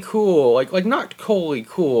totally cool, like not totally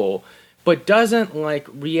cool, but doesn't like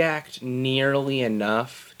react nearly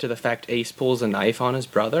enough to the fact Ace pulls a knife on his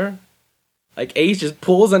brother. Like Ace just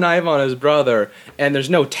pulls a knife on his brother, and there's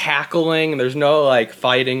no tackling, there's no like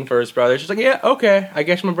fighting for his brother. It's just like, yeah, okay, I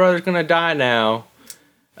guess my brother's gonna die now.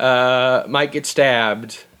 Might get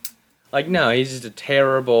stabbed. Like, no, he's just a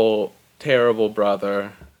terrible, terrible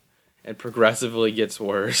brother, and progressively gets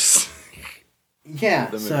worse.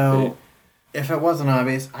 Yeah, so if it wasn't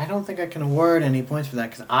obvious, I don't think I can award any points for that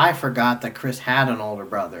because I forgot that Chris had an older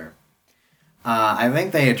brother. I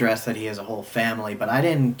think they addressed that he has a whole family, but I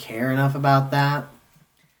didn't care enough about that.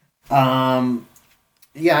 Yeah,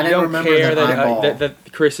 I didn't remember care that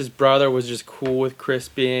that Chris's brother was just cool with Chris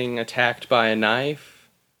being attacked by a knife.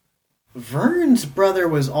 Vern's brother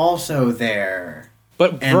was also there.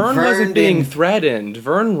 But Vern wasn't being threatened.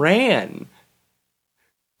 Vern ran.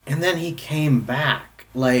 And then he came back.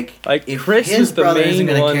 Like if Chris his is the brother main isn't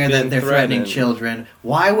going to one care that being they're threatening threatened. children,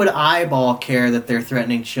 why would Eyeball care that they're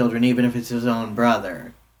threatening children, even if it's his own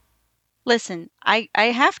brother? Listen, I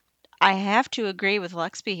have to agree with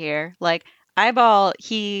Luxby here. Like, Eyeball,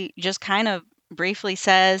 he just kind of briefly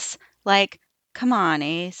says, like, come on,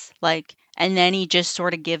 Ace. Like, and then he just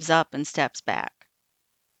sort of gives up and steps back.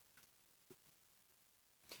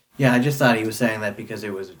 Yeah, I just thought he was saying that because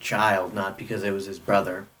it was a child, not because it was his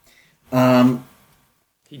brother.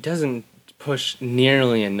 He doesn't push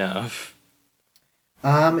nearly enough.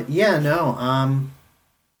 Yeah, no,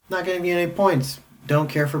 not gonna give you any points. Don't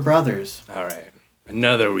care for brothers. Alright.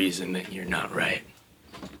 Another reason that you're not right.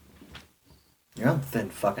 You're on thin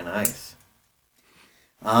fucking ice.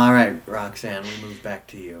 Alright, Roxanne, we move back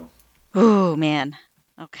to you. Ooh, man.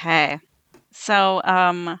 Okay. So,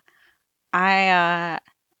 I'm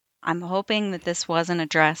hoping that this wasn't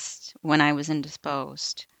addressed when I was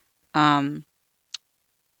indisposed.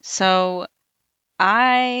 So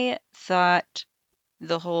I thought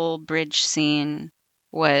the whole bridge scene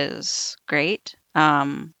was great.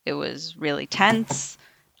 It was really tense.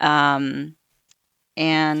 And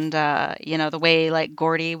the way like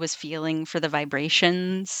Gordy was feeling for the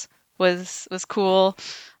vibrations was cool.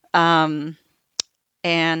 I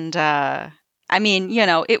mean,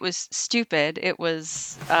 it was stupid. It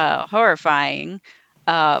was horrifying.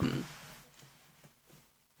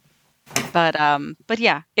 But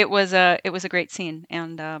yeah, it was a great scene,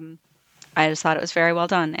 and I just thought it was very well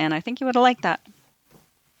done, and I think you would have liked that.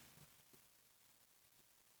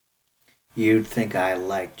 You'd think I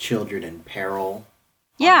like children in peril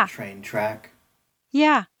Yeah. on a train track?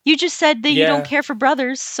 Yeah. You just said that you Yeah. don't care for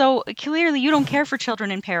brothers, so clearly you don't care for children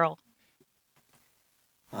in peril.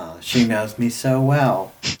 Oh, she knows me so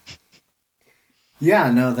well.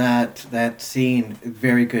 Yeah, no, that scene,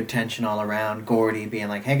 very good tension all around. Gordy being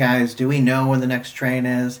like, hey guys, do we know when the next train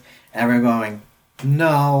is? Everyone going,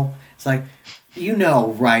 no. It's like, you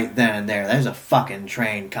know right then and there, there's a fucking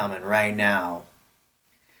train coming right now.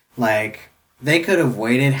 Like, they could have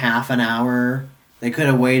waited half an hour. They could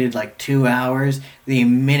have waited like 2 hours. The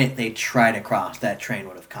minute they tried to cross, that train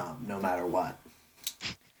would have come, no matter what.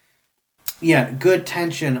 Yeah, good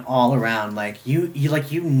tension all around. Like you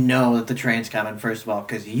know that the train's coming. First of all,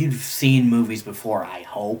 because you've seen movies before. I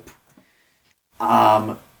hope.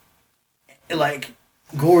 Like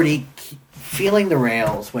Gordy feeling the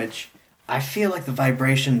rails, which I feel like the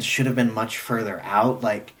vibrations should have been much further out.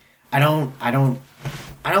 Like I don't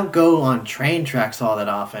go on train tracks all that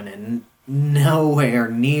often, and nowhere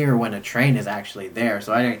near when a train is actually there.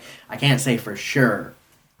 So I can't say for sure.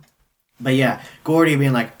 But yeah, Gordy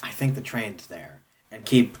being like, I think the train's there. And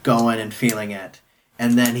keep going and feeling it.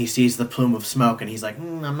 And then he sees the plume of smoke and he's like,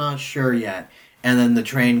 I'm not sure yet. And then the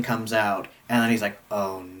train comes out. And then he's like,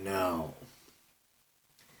 oh no.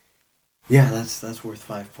 Yeah, that's worth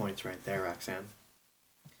 5 points right there, Roxanne.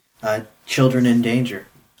 Children in danger.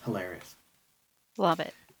 Hilarious. Love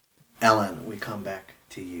it. Ellen, we come back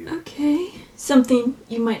to you. Okay, something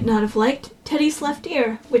you might not have liked. Teddy's left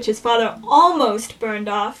ear, which his father almost burned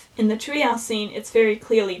off. In the treehouse scene, it's very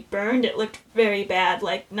clearly burned. It looked very bad,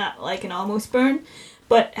 not like an almost burn.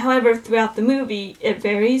 But, however, throughout the movie, it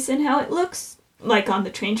varies in how it looks. Like on the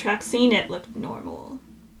train track scene, it looked normal.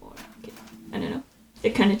 Or, I don't know.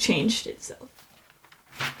 It kind of changed itself.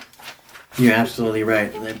 You're absolutely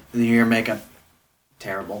right. The ear makeup,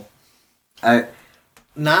 terrible.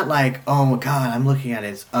 Not like, oh my god, I'm looking at it,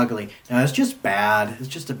 it's ugly. No, it's just bad. It's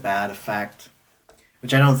just a bad effect.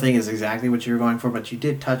 Which I don't think is exactly what you were going for, but you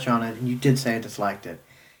did touch on it, and you did say I disliked it.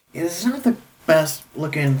 It's not the best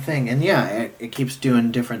looking thing. And yeah, it keeps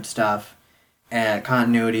doing different stuff.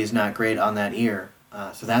 Continuity is not great on that ear.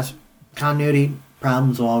 So that's continuity.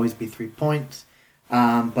 Problems will always be 3 points.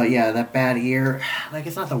 But yeah, that bad ear, like,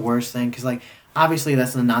 it's not the worst thing, because, like, obviously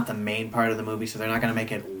that's not the main part of the movie, so they're not going to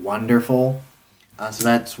make it wonderful. So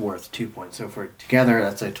that's worth 2 points. So for together,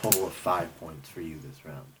 that's a total of 5 points for you this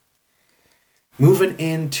round. Moving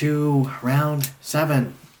into round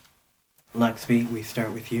 7. Luxby, we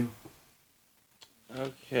start with you.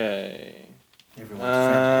 Okay. Everyone's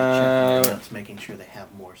checking their notes, making sure they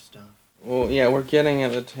have more stuff. Well, yeah, we're getting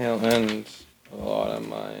at the tail end. A lot of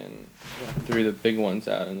mine. I threw the big ones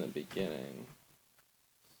out in the beginning.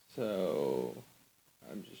 So,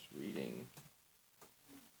 I'm just reading.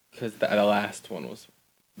 Because the last one was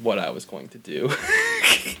what I was going to do.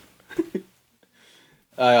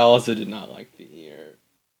 I also did not like the ear.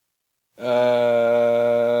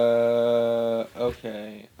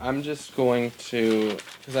 Okay. I'm just going to...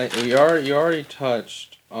 Because you already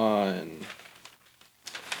touched on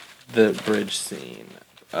the bridge scene.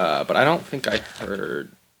 But I don't think I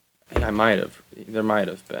heard... I might have. There might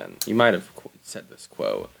have been. You might have said this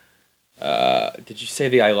quote. Did you say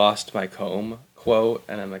the "I lost my comb" quote,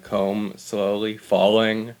 and then the comb slowly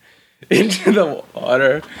falling into the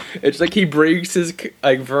water? It's like he brings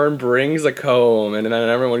Vern brings a comb, and then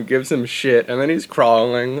everyone gives him shit, and then he's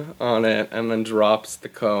crawling on it, and then drops the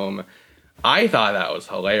comb. I thought that was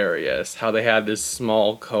hilarious, how they had this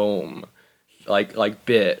small comb, like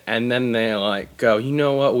bit, and then they like go, you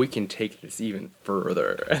know what, we can take this even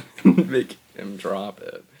further, and make him drop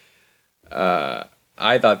it.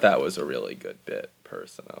 I thought that was a really good bit,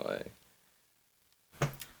 personally.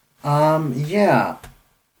 Yeah.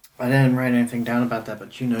 I didn't write anything down about that,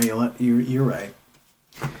 but you're right.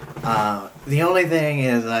 The only thing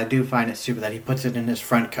is, I do find it stupid that he puts it in his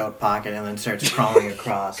front coat pocket and then starts crawling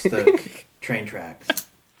across the train tracks.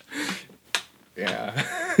 Yeah.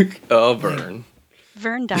 Oh, Vern.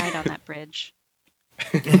 Vern died on that bridge.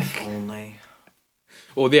 If only.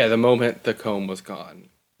 Well, yeah, the moment the comb was gone,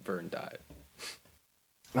 Vern died.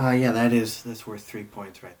 Yeah, that's worth 3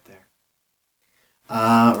 points right there.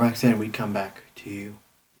 Roxanne, we come back to you.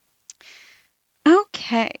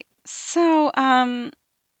 Okay. So,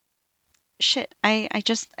 shit. I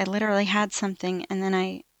literally had something and then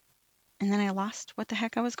I lost what the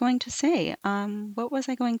heck I was going to say. What was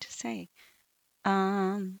I going to say?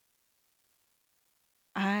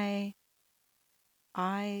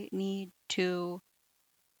 I need to...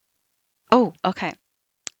 Oh, okay.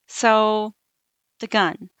 So, the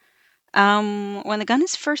gun. When the gun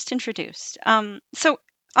is first introduced. So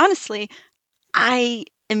honestly, I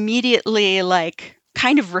immediately like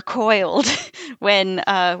kind of recoiled when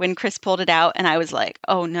Chris pulled it out, and I was like,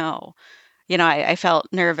 oh no. I felt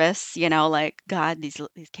nervous, like, God, these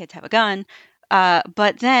kids have a gun.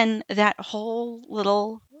 But then that whole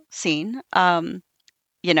little scene,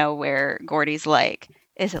 where Gordy's like,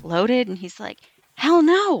 is it loaded? And he's like, hell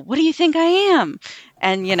no, what do you think I am?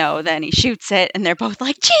 And, then he shoots it and they're both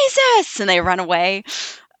like, Jesus! And they run away.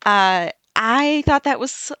 I thought that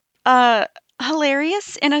was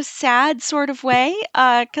hilarious in a sad sort of way,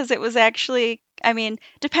 because it was actually, I mean,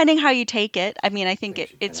 depending how you take it, I mean, I think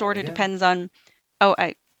it sort of depends on,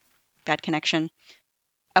 bad connection.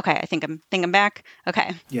 Okay, I think I'm back.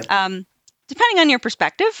 Okay. Yep. Depending on your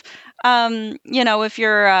perspective, if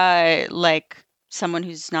you're like someone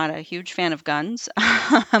who's not a huge fan of guns,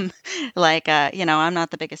 I'm not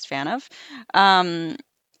the biggest fan of.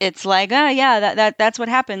 It's like, yeah, that's what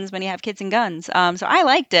happens when you have kids and guns. So I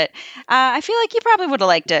liked it. I feel like you probably would have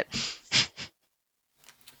liked it.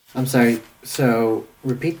 I'm sorry. So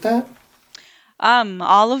repeat that.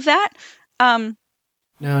 All of that.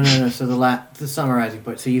 No. So the summarizing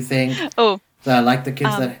point. So you think? Oh. That I like the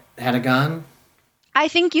kids that had a gun? I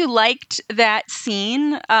think you liked that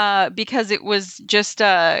scene because it was just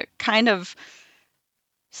a kind of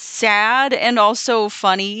sad and also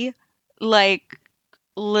funny, like,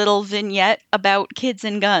 little vignette about kids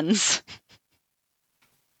and guns.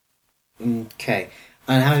 Okay.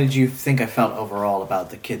 And how did you think I felt overall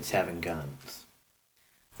about the kids having guns?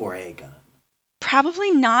 Or a gun?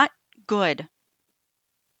 Probably not good.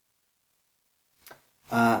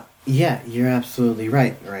 Yeah, you're absolutely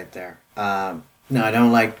right there. No, I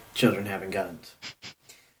don't like children having guns.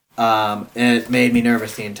 And it made me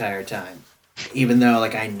nervous the entire time. Even though,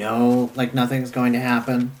 like, I know, like, nothing's going to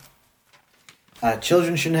happen.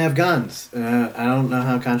 Children shouldn't have guns. I don't know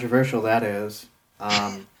how controversial that is.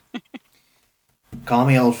 Call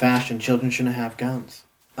me old-fashioned. Children shouldn't have guns.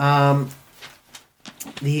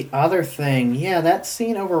 The other thing, yeah, that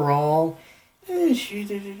scene overall...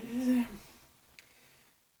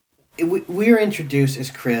 we're introduced as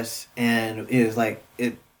Chris, and it was like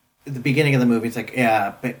at the beginning of the movie. It's like,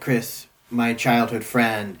 yeah, but Chris, my childhood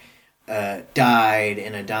friend, died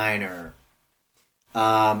in a diner.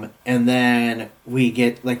 And then we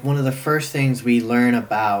get, like, one of the first things we learn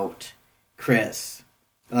about Chris,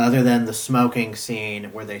 other than the smoking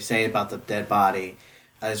scene where they say about the dead body,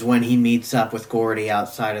 is when he meets up with Gordy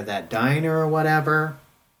outside of that diner or whatever.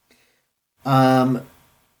 And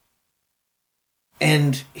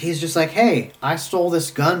he's just like, hey, I stole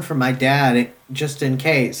this gun from my dad just in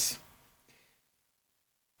case.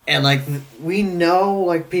 And, like, we know,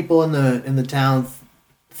 like, people in the town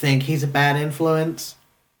think he's a bad influence.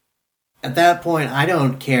 At that point, I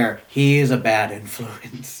don't care. He is a bad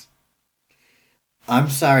influence. I'm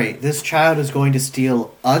sorry, this child is going to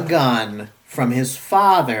steal a gun from his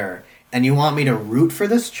father, and you want me to root for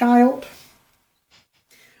this child?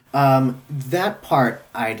 That part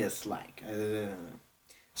I dislike.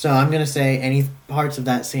 So I'm going to say any parts of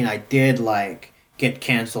that scene I did like get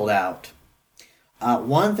canceled out.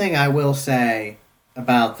 One thing I will say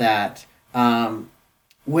about that,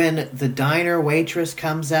 when the diner waitress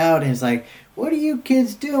comes out and is like, what are you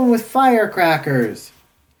kids doing with firecrackers?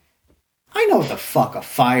 I know what the fuck a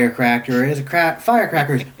firecracker is.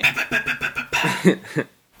 Firecracker is...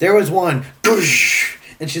 There was one,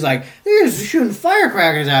 and she's like, they're shooting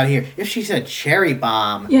firecrackers out here. If she said cherry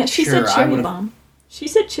bomb... Yeah, she said cherry bomb. She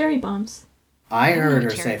said cherry bombs. I heard her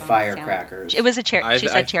say firecrackers. It was a cherry. She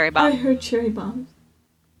said cherry bomb. I heard cherry bombs.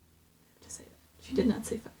 She did not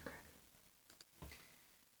say firecracker.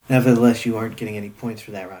 Nevertheless, you aren't getting any points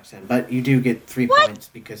for that, Roxanne. But you do get 3 points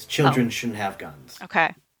because children shouldn't have guns.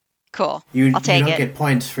 Okay. Cool. I'll take it. You don't get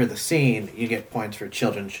points for the scene. You get points for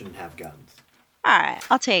children shouldn't have guns. All right.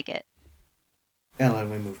 I'll take it. Ellen,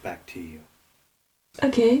 we move back to you.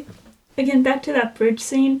 Okay. Again, back to that bridge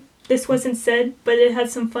scene. This wasn't said, but it had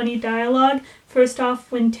some funny dialogue. First off,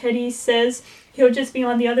 when Teddy says he'll just be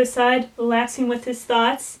on the other side, relaxing with his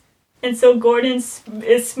thoughts. And so Gordon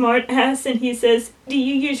is smart ass and he says, do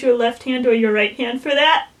you use your left hand or your right hand for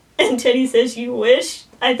that? And Teddy says, you wish.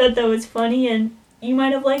 I thought that was funny and you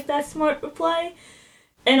might have liked that smart reply.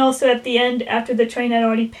 And also at the end, after the train had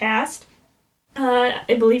already passed, I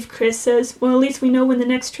believe Chris says, well, at least we know when the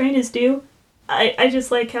next train is due. I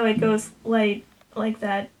just like how it goes light like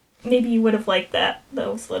that. Maybe you would have liked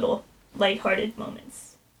those little lighthearted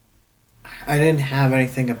moments. I didn't have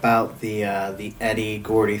anything about the Eddie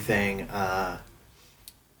Gordy thing.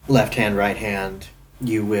 Left hand, right hand.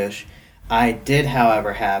 You wish. I did,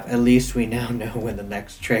 however, have. At least we now know when the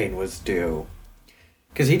next train was due.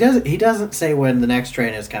 Because he doesn't say when the next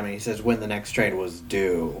train is coming. He says when the next train was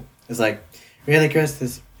due. It's like, really,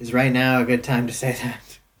 Chris? Is right now a good time to say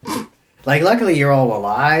that? Like, luckily you're all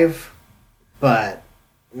alive, but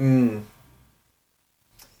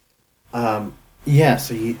yeah.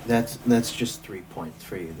 So that's just 3 points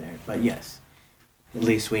for you there. But yes, at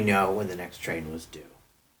least we know when the next train was due.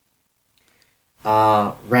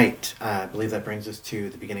 Right. I believe that brings us to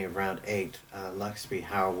the beginning of round 8. Luxby,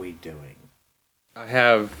 how are we doing? I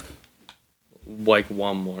have like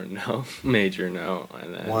one more major note,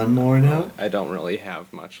 and then one more note. I don't really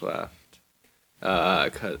have much left.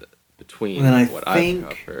 'Cause between what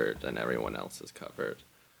I've covered and everyone else has covered.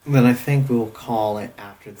 Then I think we'll call it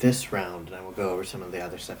after this round, and I will go over some of the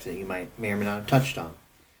other stuff that you may or may not have touched on.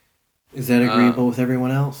 Is that agreeable with everyone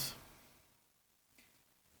else?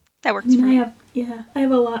 That works for me. I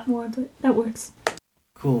have a lot more, but that works.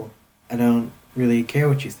 Cool. I don't really care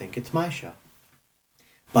what you think. It's my show.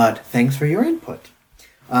 But thanks for your input.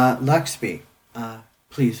 Luxby,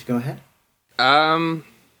 please go ahead. I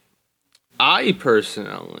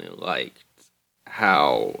personally liked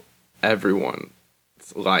how everyone's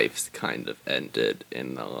lives kind of ended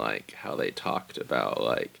in the, like, how they talked about,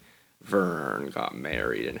 like, Vern got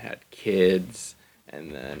married and had kids,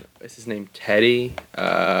 and then, what's his name, Teddy,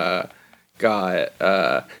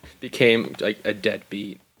 became, like, a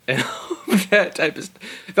deadbeat, and that type of stuff.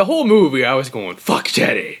 The whole movie, I was going, fuck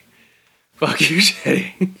Teddy. Fuck you,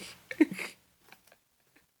 Teddy.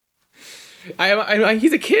 I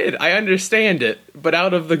he's a kid. I understand it, but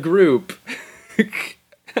out of the group,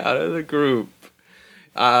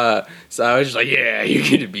 so I was just like, yeah, you're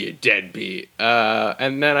gonna be a deadbeat.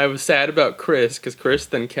 And then I was sad about Chris, because Chris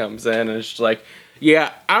then comes in and is just like,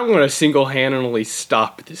 yeah, I'm gonna single-handedly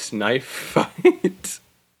stop this knife fight.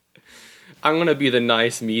 I'm gonna be the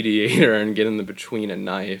nice mediator and get in the between a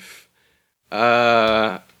knife.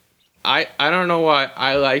 I don't know why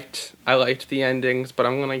I liked the endings, but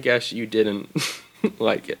I'm gonna guess you didn't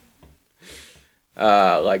like it.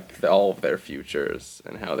 All of their futures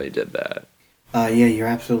and how they did that. Yeah, you're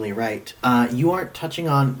absolutely right. You aren't touching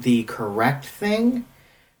on the correct thing,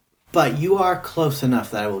 but you are close enough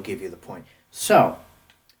that I will give you the point. So,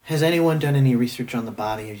 has anyone done any research on the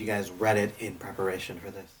body? Have you guys read it in preparation for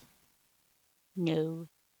this? No.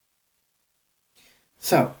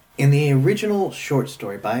 So, in the original short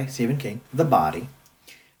story by Stephen King, The Body,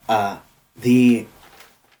 the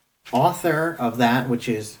author of that, which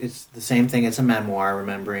is it's the same thing, it's a memoir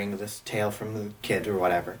remembering this tale from the kid or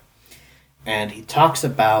whatever, and he talks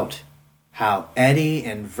about how Eddie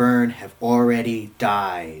and Vern have already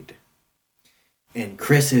died, and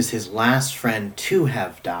Chris is his last friend to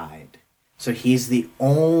have died, so he's the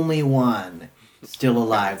only one still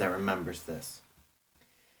alive that remembers this.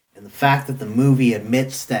 And the fact that the movie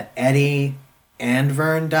admits that Eddie and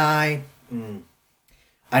Vern die,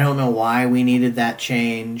 I don't know why we needed that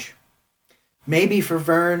change. Maybe for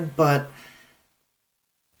Vern, but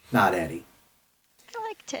not Eddie. I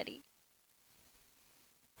like Teddy.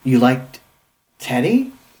 You liked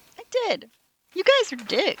Teddy? I did. You guys are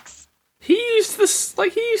dicks. He used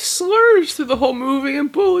slurs through the whole movie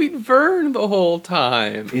and bullied Vern the whole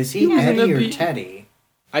time. Is he Eddie or Teddy?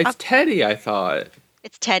 It's Teddy, I thought.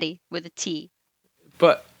 It's Teddy with a T.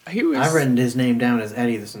 But he was... I've written his name down as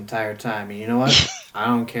Eddie this entire time, and you know what? I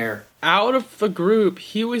don't care. Out of the group,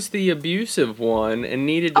 he was the abusive one and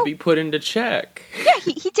needed to be put into check. Yeah,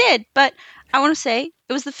 he did, but I want to say,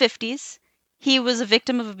 it was the 50s. He was a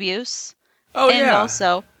victim of abuse. Oh, and yeah.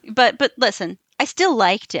 Also, but listen, I still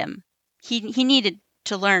liked him. He needed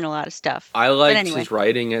to learn a lot of stuff. I liked his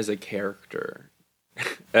writing as a character.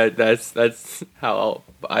 That's how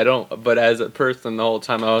I don't. But as a person, the whole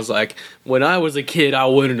time I was like, when I was a kid, I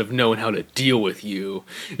wouldn't have known how to deal with you.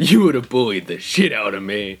 You would have bullied the shit out of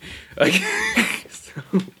me. Like, so,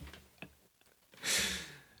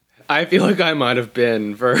 I feel like I might have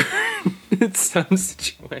been Vern in some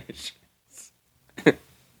situations.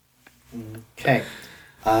 Okay.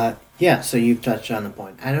 Yeah, so you've touched on the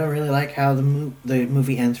point. I don't really like how the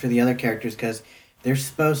movie ends for the other characters because they're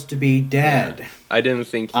supposed to be dead. Yeah, I didn't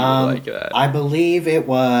think you would like that. I believe it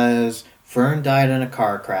was Vern died in a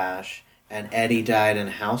car crash and Eddie died in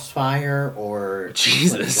a house fire or...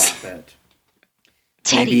 Jesus.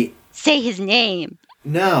 Teddy, say his name.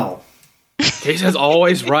 No. Casey's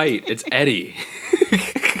always right. It's Eddie.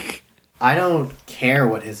 I don't care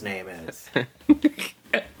what his name is.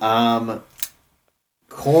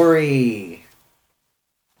 Corey.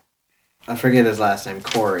 I forget his last name.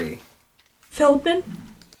 Corey. Feldman?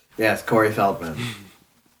 Yes, Corey Feldman.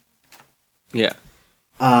 Yeah.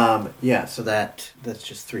 Yeah, so that's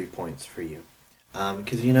just 3 points for you.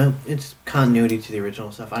 Because, it's continuity to the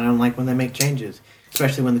original stuff. I don't like when they make changes,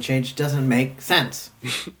 especially when the change doesn't make sense.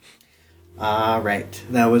 Alright,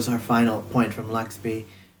 that was our final point from Luxby.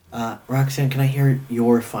 Roxanne, can I hear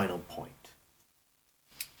your final point?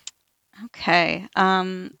 Okay,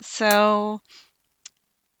 so,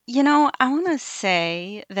 I want to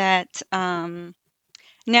say that,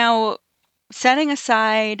 now, setting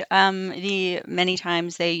aside the many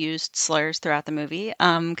times they used slurs throughout the movie,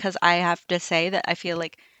 because I have to say that I feel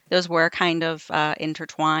like those were kind of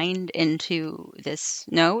intertwined into this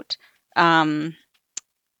note. But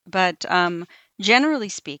generally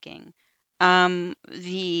speaking,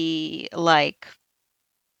 the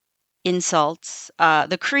insults,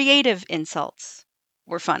 the creative insults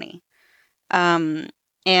were funny.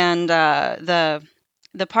 And the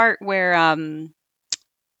part where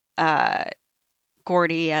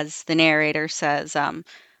Gordy, as the narrator, says,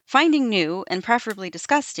 finding new and preferably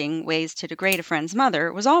disgusting ways to degrade a friend's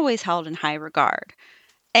mother was always held in high regard.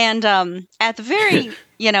 And at the very,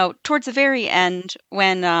 towards the very end,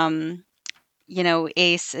 when,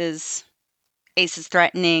 Ace is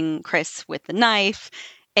threatening Chris with the knife,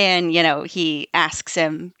 and, he asks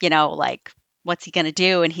him, what's he going to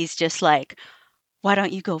do? And he's just like, why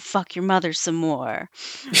don't you go fuck your mother some more?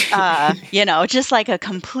 Just like a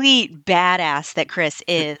complete badass that Chris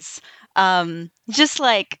is. There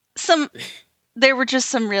were just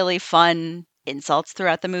some really fun insults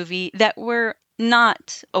throughout the movie that were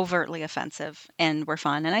not overtly offensive and were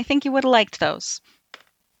fun. And I think you would have liked those.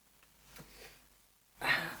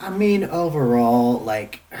 I mean, overall, I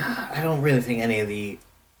don't really think any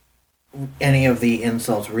of the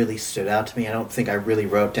insults really stood out to me. I don't think I really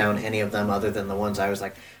wrote down any of them other than the ones I was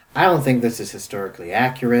like, I don't think this is historically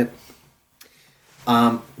accurate.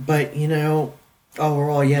 But,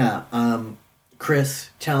 overall, yeah. Chris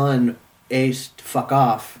telling Ace to fuck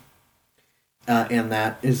off, and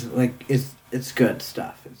that is, it's good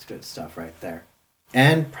stuff. It's good stuff right there.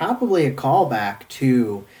 And probably a callback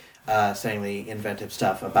to saying the inventive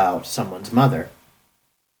stuff about someone's mother.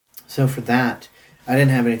 So for that, I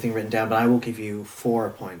didn't have anything written down, but I will give you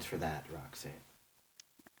 4 points for that, Roxanne.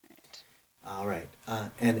 All right.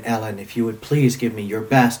 And Ellen, if you would please give me your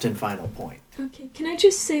best and final point. Okay, can I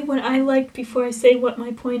just say what I liked before I say what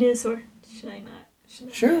my point is, or should I not?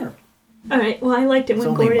 Sure. All right. Well, I liked it It's when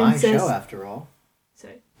only Gordon my says. show, after all.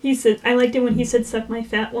 Sorry. He said, I liked it when he said, "Suck my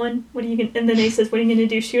fat one." What are you gonna? And then Ace says, "What are you gonna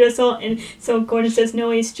do? Shoot us all?" And so Gordon says,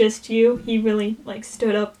 "No, Ace, just you." He really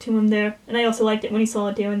stood up to him there. And I also liked it when he saw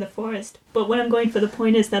a deer in the forest. But what I'm going for the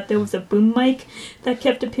point is that there was a boom mic that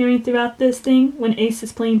kept appearing throughout this thing. When Ace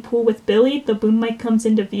is playing pool with Billy, the boom mic comes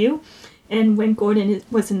into view. And when Gordon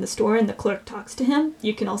was in the store and the clerk talks to him,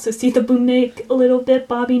 you can also see the boom mic a little bit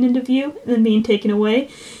bobbing into view and then being taken away.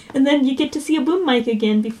 And then you get to see a boom mic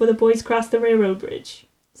again before the boys cross the railroad bridge.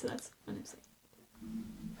 So that's what I'm saying.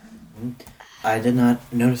 I did not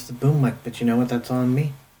notice the boom mic, but you know what? That's on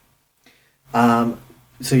me.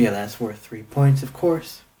 So yeah, that's worth 3 points, of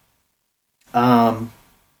course. Yeah,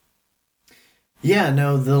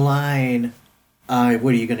 no, the line,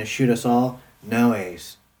 what are you gonna shoot us all? No,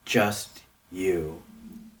 Ace, just you.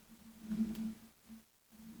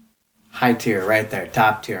 High tier, right there,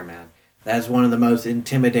 top tier, man. That's one of the most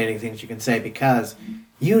intimidating things you can say because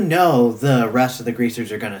you know the rest of the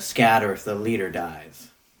greasers are gonna scatter if the leader dies.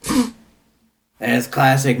 That's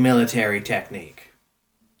classic military technique.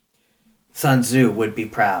 Sun Tzu would be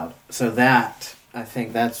proud. So that, I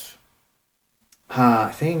think that's,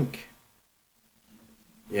 yeah,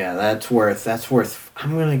 that's worth,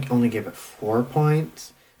 I'm going to only give it 4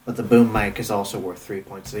 points, but the boom mic is also worth 3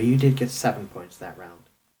 points. So you did get 7 points that round.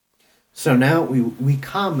 So now we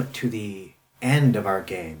come to the end of our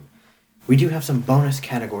game. We do have some bonus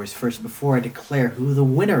categories first before I declare who the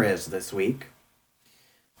winner is this week.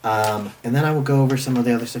 And then I will go over some of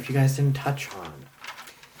the other stuff you guys didn't touch on.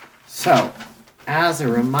 So, as a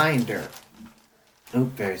reminder... Oh,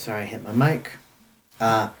 very sorry, I hit my mic.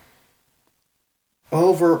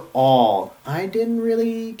 Overall, I didn't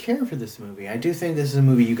really care for this movie. I do think this is a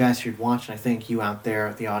movie you guys should watch, and I think you out there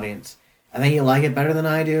at the audience, I think you like it better than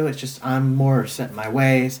I do. It's just I'm more set in my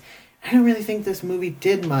ways. I don't really think this movie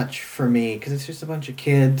did much for me, because it's just a bunch of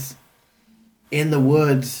kids in the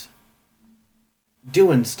woods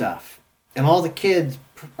doing stuff. And all the kids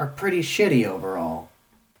are pretty shitty overall.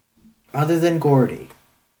 Other than Gordy.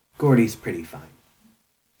 Gordy's pretty fine.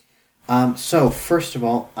 So, first of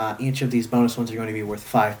all, each of these bonus ones are going to be worth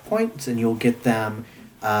 5 points, and you'll get them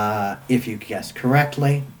if you guess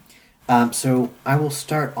correctly. So, I will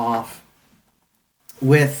start off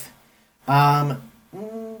with...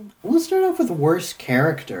 we'll start off with worst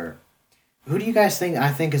character. Who do you guys think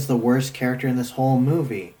I think is the worst character in this whole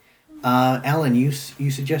movie? Ellen, you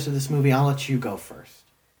suggested this movie. I'll let you go first.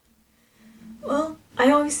 Well,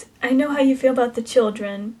 I know how you feel about the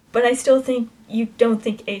children, but I still think you don't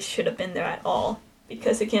think Ace should have been there at all.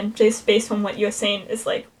 Because again, just based on what you're saying, it's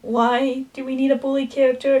like, why do we need a bully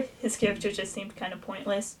character? His character just seemed kind of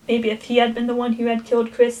pointless. Maybe if he had been the one who had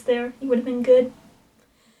killed Chris there, he would have been good.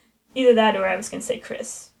 Either that or I was going to say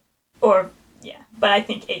Chris. Or, yeah, but I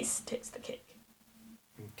think Ace takes the cake.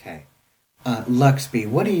 Okay. Luxby,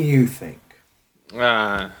 what do you think?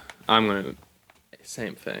 I'm gonna...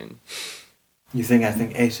 Same thing. You think I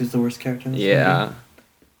think Ace is the worst character in this movie? Yeah.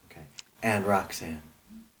 Okay. And Roxanne?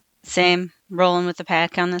 Same. Rolling with the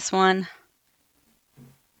pack on this one.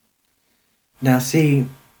 Now, see,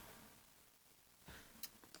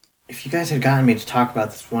 if you guys had gotten me to talk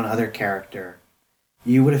about this one other character,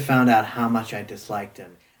 you would have found out how much I disliked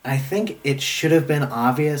him. I think it should have been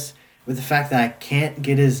obvious with the fact that I can't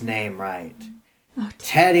get his name right. Oh,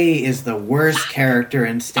 Teddy is the worst character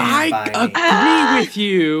in Stand By Me. I agree with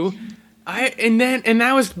you. And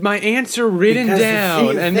that was my answer written Because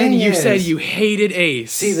down. the And then you thing said is- you hated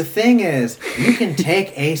Ace. See, the thing is, you can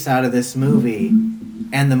take Ace out of this movie,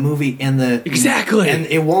 and Exactly. and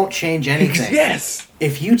it won't change anything. Yes.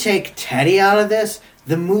 If you take Teddy out of this,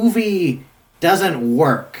 the movie doesn't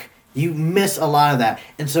work. You miss a lot of that.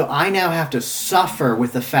 And so I now have to suffer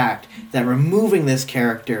with the fact that removing this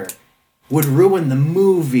character would ruin the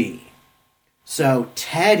movie. So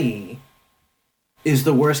Teddy is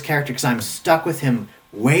the worst character because I'm stuck with him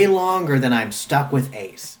way longer than I'm stuck with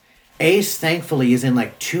Ace. Ace, thankfully, is in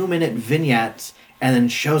 2-minute vignettes and then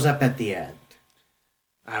shows up at the end.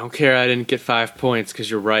 I don't care I didn't get 5 points because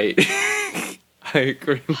you're right. I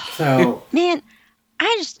agree. So... Man,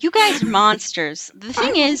 you guys are monsters. The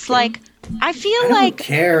thing is, I feel I don't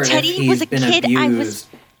care Teddy if he's was a been kid. abused.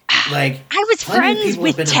 I was plenty of friends people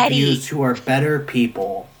with have been Teddy. abused who are better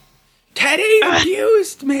people. Teddy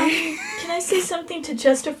abused me. Can I say something to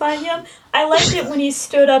justify him? I liked it when he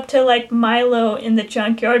stood up to Milo in the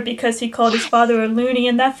junkyard because he called his father a loony,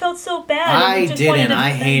 and that felt so bad. I didn't. I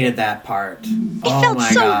hated that part. It felt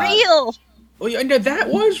so real. Well, yeah, no, that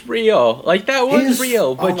was real. That was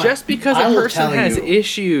real. But just because a person has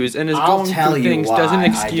issues and is going through things doesn't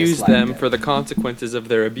excuse them for the consequences of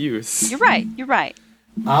their abuse. You're right.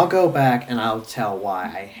 I'll go back and I'll tell why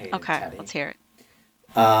I hated Okay, Teddy. let's hear it.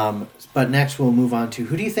 But next we'll move on to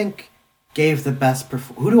who do you think gave the best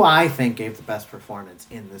who do I think gave the best performance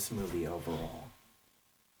in this movie overall?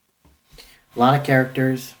 A lot of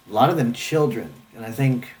characters, a lot of them children, and I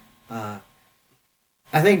think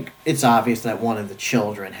it's obvious that one of the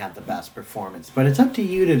children had the best performance, but it's up to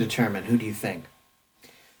you to determine who do you think.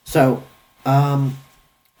 So,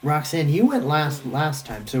 Roxanne, you went last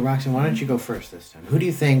time, so Roxanne, why don't you go first this time? Who do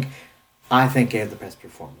you think I think gave the best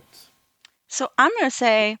performance? So I'm going to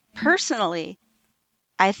say, personally,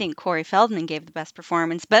 I think Corey Feldman gave the best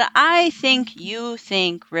performance, but I think you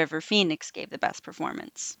think River Phoenix gave the best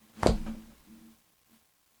performance.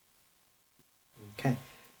 Okay.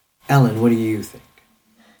 Ellen, what do you think?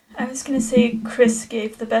 I was going to say Chris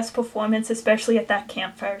gave the best performance, especially at that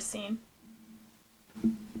campfire scene.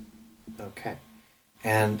 Okay.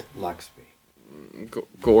 And Luxby.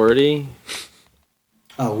 Gordy?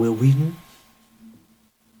 Oh, Will Wheaton?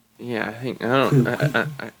 Yeah,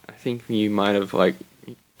 I think you might have liked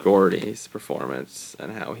Gordy's performance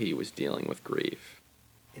and how he was dealing with grief.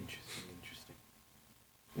 Interesting.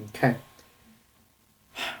 Okay.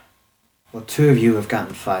 Well, two of you have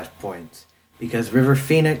gotten 5 points. Because River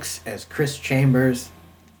Phoenix as Chris Chambers,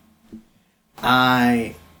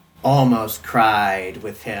 I almost cried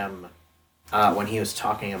with him when he was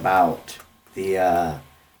talking about the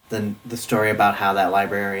story about how that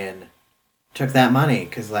librarian took that money.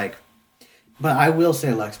 But I will say,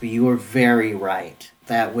 Luxby, you were very right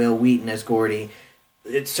that Will Wheaton as Gordy,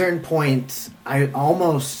 at certain points, I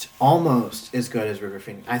almost as good as River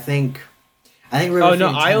Phoenix. I think River Oh Phoenix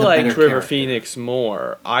no, had I the liked better River character. Phoenix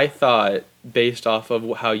more. I thought, based off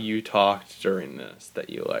of how you talked during this, that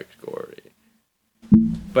you liked Gordy.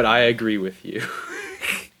 But I agree with you.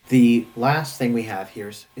 The last thing we have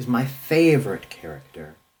here is my favorite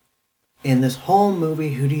character. In this whole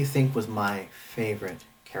movie, who do you think was my favorite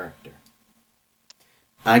character?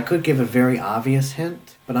 I could give a very obvious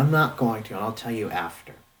hint, but I'm not going to, and I'll tell you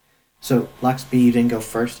after. So, Luxby, you didn't go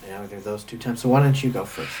first in either of those 2 times, so why don't you go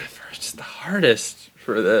first? First, the hardest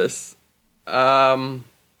for this.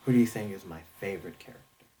 Who do you think is my favorite character?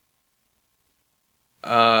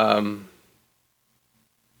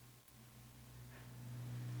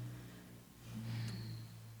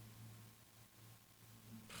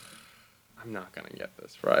 I'm not gonna get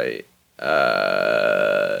this right.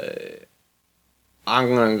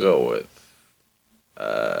 I'm gonna go with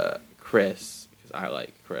Chris because I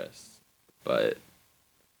like Chris, but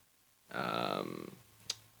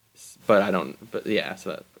I don't. But yeah,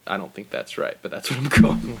 so I don't think that's right. But that's what I'm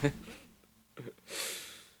going with.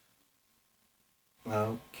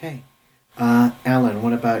 Okay. Alan,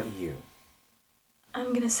 what about you? I'm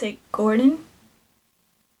going to say Gordon.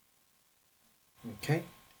 Okay.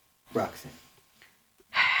 Roxanne.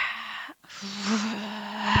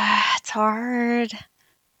 It's hard.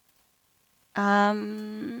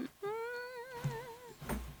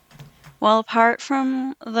 Well, apart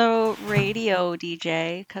from the radio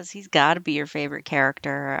DJ, because he's got to be your favorite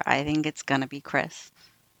character, I think it's going to be Chris.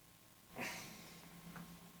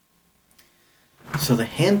 So the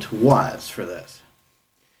hint for this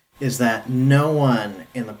is that no one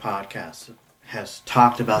in the podcast has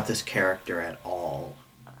talked about this character at all.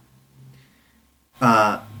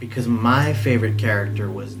 Because my favorite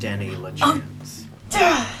character was Denny LaChance.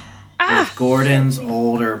 Was Gordon's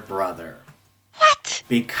older brother. What?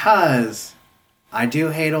 Because I do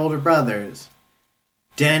hate older brothers.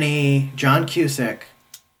 John Cusack.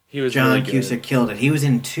 Really Cusack killed it. He was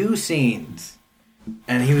in 2 scenes.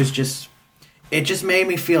 And he was just... It just made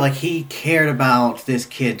me feel like he cared about this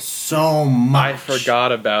kid so much. I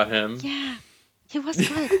forgot about him. Yeah, he was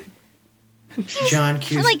good. John For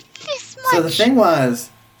Cusack. like this much. So the thing was,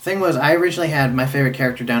 I originally had my favorite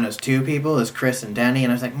character down as 2 people, as Chris and Denny,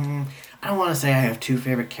 and I was like, I don't want to say I have 2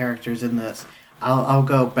 favorite characters in this. I'll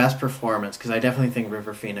go best performance, because I definitely think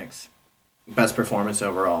River Phoenix, best performance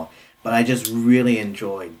overall. But I just really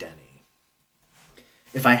enjoyed Denny.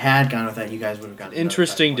 If I had gone with that, you guys would have gotten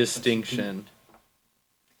Interesting distinction.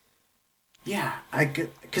 Yeah,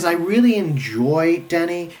 because I really enjoy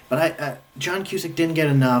Denny, but John Cusack didn't get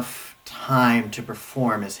enough time to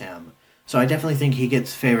perform as him. So I definitely think he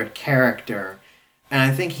gets favorite character, and I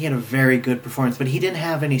think he had a very good performance, but he didn't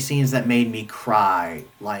have any scenes that made me cry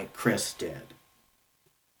like Chris did.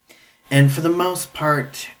 And for the most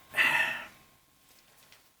part,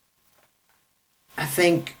 I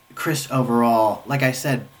think Chris overall, like I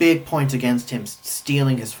said, big points against him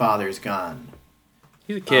stealing his father's gun.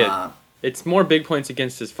 He's a kid. It's more big points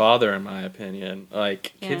against his father, in my opinion.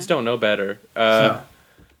 Kids don't know better. So,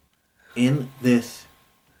 in this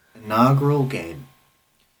inaugural game,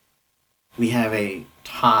 we have a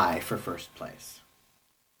tie for first place.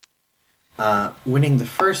 Winning the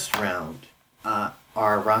first round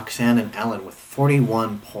are Roxanne and Ellen with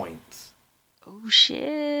 41 points. Oh,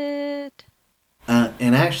 shit.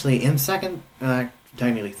 And actually, in second,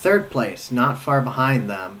 technically third place, not far behind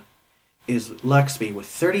them, is Luxby with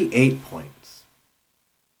 38 points.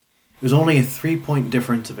 It was only a 3-point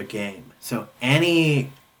difference of a game. So any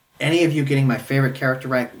of you getting my favorite character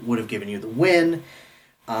right would have given you the win.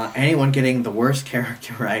 Anyone getting the worst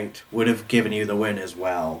character right would have given you the win as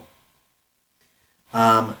well.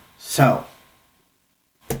 So,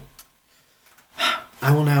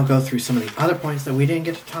 I will now go through some of the other points that we didn't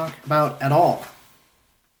get to talk about at all.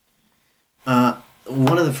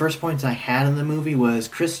 One of the first points I had in the movie was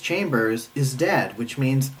Chris Chambers is dead, which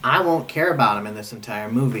means I won't care about him in this entire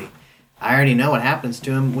movie. I already know what happens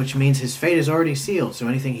to him, which means his fate is already sealed, so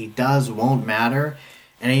anything he does won't matter.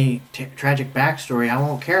 Any tragic backstory I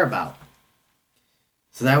won't care about.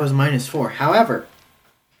 So that was -4. However,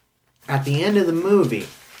 at the end of the movie,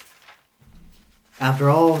 after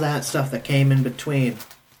all of that stuff that came in between,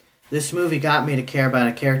 this movie got me to care about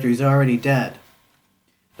a character who's already dead.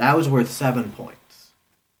 That was worth 7 points.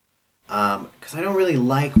 Because I don't really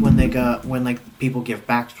like when people give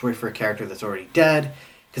backstory for a character that's already dead,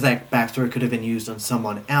 because that backstory could have been used on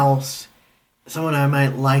someone else, someone I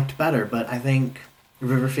might liked better. But I think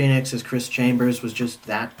River Phoenix as Chris Chambers was just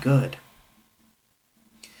that good.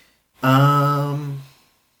 The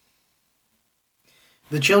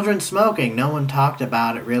children smoking. No one talked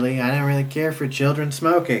about it, really. I didn't really care for children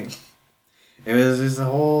smoking. It was just the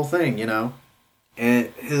whole thing, you know.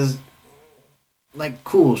 It is, like,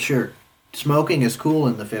 cool, sure. Smoking is cool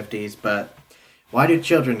in the 50s, but why do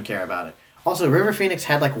children care about it? Also, River Phoenix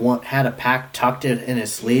had a pack tucked in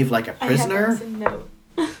his sleeve like a prisoner. I have that as a note.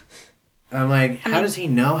 I'm like, how does he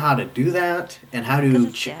know how to do that? And how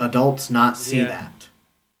do adults not see that?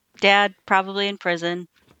 Dad probably in prison,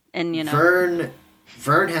 and you know.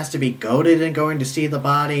 Vern has to be goaded in going to see the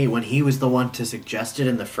body when he was the one to suggest it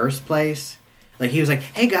in the first place. Like, he was like,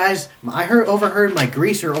 hey guys, I overheard my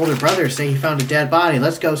greaser older brother say he found a dead body.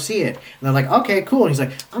 Let's go see it. And they're like, okay, cool. And he's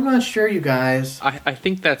like, I'm not sure, you guys. I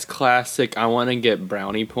think that's classic. I want to get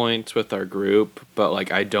brownie points with our group, but,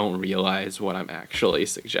 like, I don't realize what I'm actually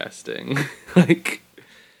suggesting. I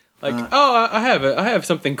have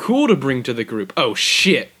something cool to bring to the group. Oh,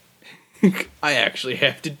 shit. I actually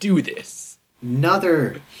have to do this.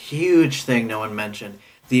 Another huge thing no one mentioned.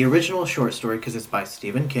 The original short story, because it's by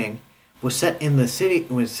Stephen King, was set in the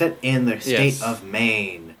state of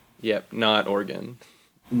Maine. Yep, not Oregon.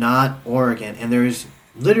 Not Oregon. And there's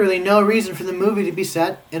literally no reason for the movie to be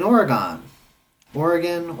set in Oregon.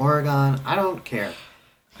 Oregon, I don't care.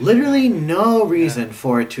 Literally no reason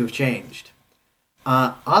for it to have changed.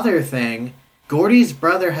 Other thing, Gordy's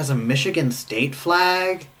brother has a Michigan state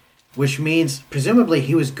flag, which means presumably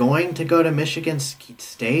he was going to go to Michigan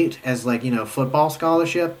State as, football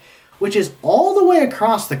scholarship, which is all the way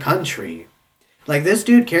across the country. Like, this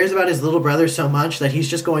dude cares about his little brother so much that he's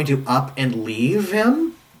just going to up and leave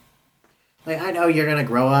him. Like, I know you're going to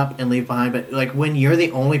grow up and leave behind, but, like, when you're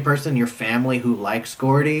the only person in your family who likes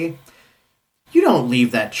Gordy, you don't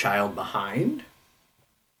leave that child behind.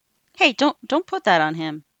 Hey, don't put that on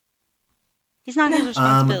him. He's not his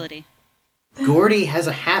responsibility. Gordy has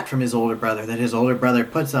a hat from his older brother that his older brother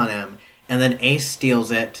puts on him, and then Ace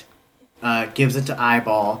steals it, gives it to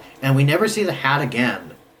Eyeball, and we never see the hat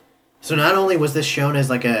again. So not only was this shown as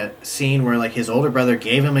like a scene where like his older brother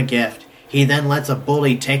gave him a gift, he then lets a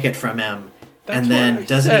bully take it from him, and then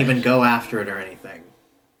doesn't even go after it or anything.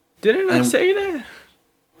 Didn't I say that?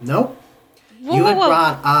 Nope. Whoa, you had whoa.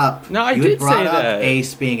 brought up. No, I you did had brought say up that.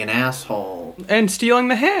 Ace being an asshole. And stealing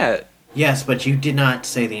the hat. Yes, but you did not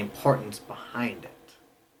say the importance behind it.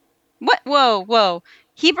 What? Whoa.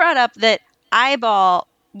 He brought up that Eyeball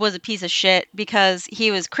was a piece of shit because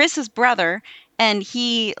he was Chris's brother and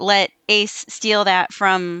he let Ace steal that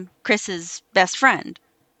from Chris's best friend.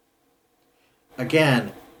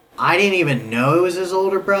 Again, I didn't even know it was his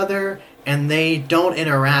older brother, and they don't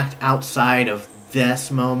interact outside of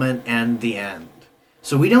this moment and the end.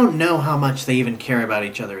 So we don't know how much they even care about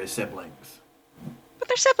each other as siblings. But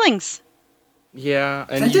they're siblings. Yeah,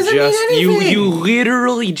 and That doesn't mean anything. you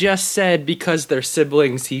literally just said because they're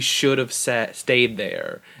siblings he should have stayed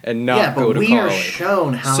there and not go to college. Yeah, but we are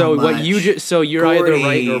shown how so much what you so you're either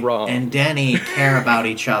right or wrong. and Denny care about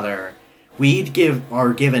each other. We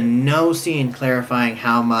are given no scene clarifying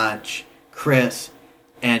how much Chris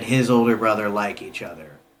and his older brother like each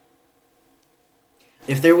other.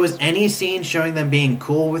 If there was any scene showing them being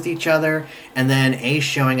cool with each other, and then Ace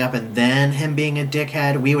showing up and then him being a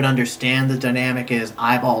dickhead, we would understand the dynamic is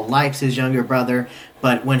Eyeball likes his younger brother,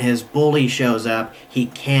 but when his bully shows up, he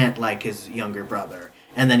can't like his younger brother.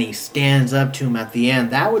 And then he stands up to him at the end.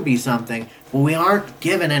 That would be something, but we aren't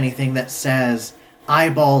given anything that says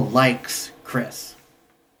Eyeball likes Chris.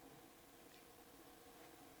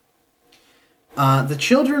 The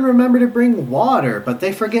children remember to bring water, but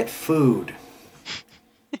they forget food.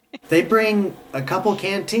 They bring a couple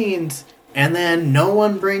canteens, and then no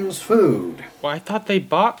one brings food. Well, I thought they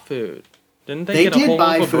bought food. Didn't they They get a did whole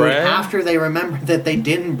buy loaf of food bread? after they remembered that they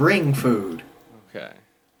didn't bring food. Okay.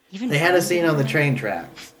 They had a scene on the train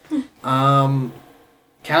tracks.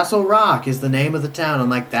 Castle Rock is the name of the town. I'm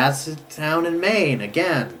like, that's a town in Maine.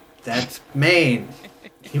 Again, that's Maine.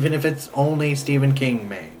 Even if it's only Stephen King,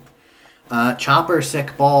 Maine. Chopper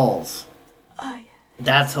sick balls. Oh, yeah.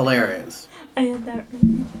 That's hilarious. I had that.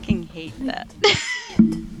 Fucking hate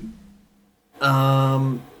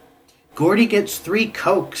that. Gordy gets 3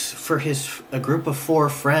 Cokes for a group of 4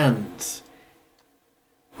 friends.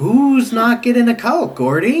 Who's not getting a Coke,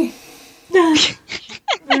 Gordy?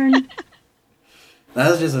 Burn.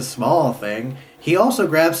 That was just a small thing. He also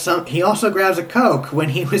grabs a Coke when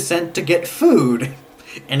he was sent to get food,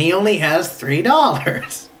 and he only has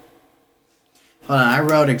 $3. Hold on, I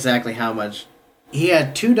wrote exactly how much. He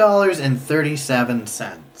had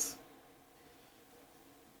 $2.37.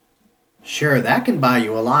 Sure, that can buy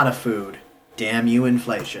you a lot of food. Damn you,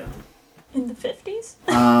 inflation. In the 50s?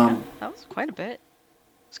 That was quite a bit.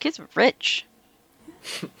 Those kids were rich.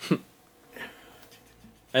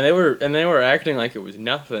 And they were acting like it was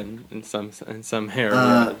nothing in some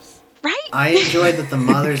areas. Right? I enjoyed that the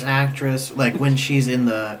mother's actress, like when she's in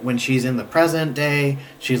the present day,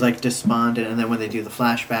 she's like despondent, and then when they do the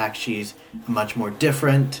flashback, she's much more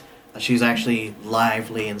different. She's actually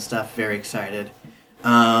lively and stuff, very excited.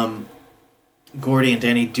 Gordy and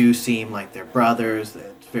Danny do seem like they're brothers.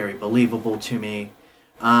 It's very believable to me.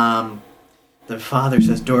 The father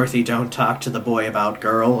says, "Dorothy, don't talk to the boy about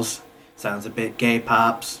girls." Sounds a bit gay,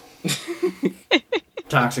 Pops.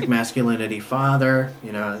 Toxic masculinity father.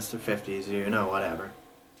 You know, it's the 50s, you know, whatever.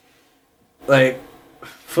 Like,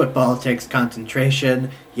 football takes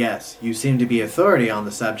concentration. Yes, you seem to be authority on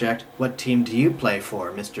the subject. What team do you play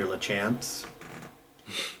for, Mr. LaChance?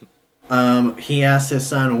 He asks his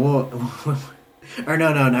son, or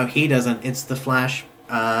no, he doesn't. It's the flash,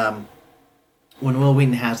 when Will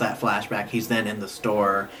Wheaton has that flashback, he's then in the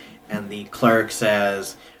store, and the clerk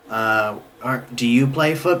says, do you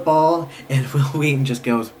play football? And Will Wheaton just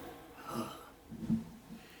goes, ugh.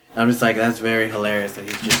 I'm just like, that's very hilarious that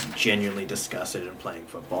he's just genuinely disgusted in playing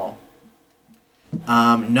football.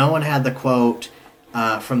 No one had the quote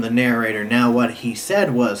from the narrator. Now what he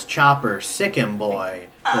said was, "Chopper, sick him, boy."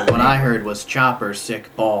 But what I heard was, "Chopper,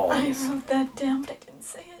 sick balls." I wrote that down, but I didn't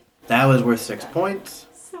say it. That was worth 6 points.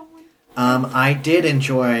 Someone. I did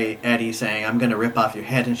enjoy Eddie saying, "I'm going to rip off your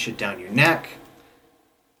head and shit down your neck."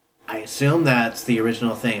 I assume that's the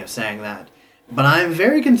original thing of saying that. But I'm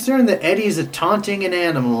very concerned that Eddie's a taunting an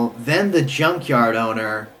animal, then the junkyard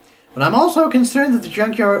owner. But I'm also concerned that the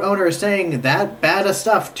junkyard owner is saying that bad of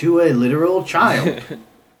stuff to a literal child.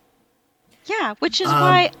 Yeah, which is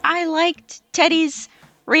why I liked Teddy's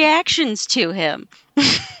reactions to him.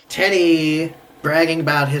 Teddy bragging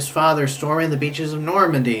about his father storming the beaches of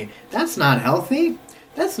Normandy. That's not healthy.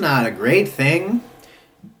 That's not a great thing.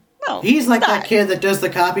 No, He's like it's that not. kid that does the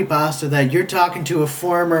copy pasta that you're talking to a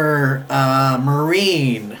former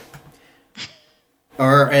Marine.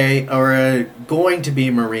 Or a going to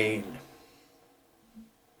be Marine.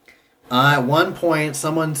 At one point,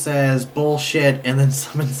 someone says bullshit, and then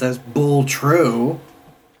someone says bull true.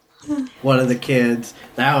 One of the kids.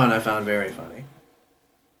 That one I found very funny.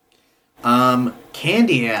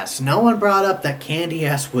 Candy ass. No one brought up that candy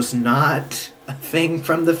ass was not a thing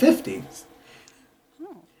from the 50s.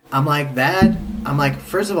 I'm like,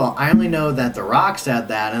 first of all, I only know that The Rock said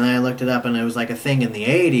that, and then I looked it up, and it was like a thing in the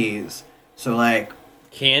 80s. So, like,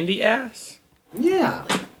 Candy ass? yeah.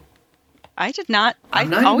 I did not.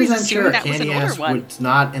 I'm I always 90% assumed sure that was an candy older ass one. was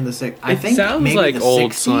not in the 60s. I It think sounds maybe like the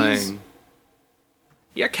old 60s. slang.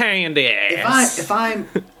 You candy ass.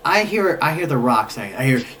 I hear The Rock saying, I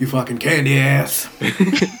hear, "You fucking candy ass."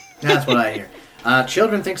 That's what I hear.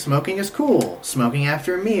 Children think smoking is cool. Smoking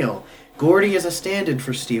after a meal. Gordy is a stand-in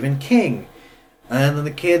for Stephen King. And then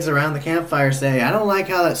the kids around the campfire say, "I don't like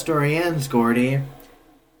how that story ends, Gordy."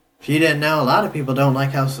 If you didn't know, a lot of people don't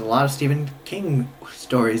like how a lot of Stephen King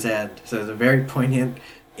stories end. So it's a very poignant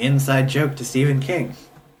inside joke to Stephen King.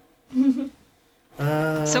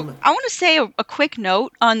 So I want to say a quick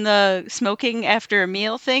note on the smoking after a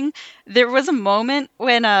meal thing. There was a moment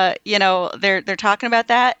when they're talking about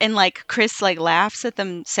that, and like Chris like laughs at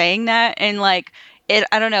them saying that, and like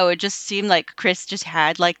I don't know, it just seemed like Chris just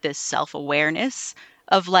had like this self-awareness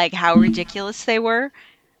of like how ridiculous they were.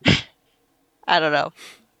 I don't know.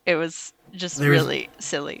 It was just really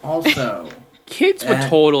silly. Also, kids would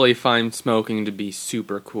totally find smoking to be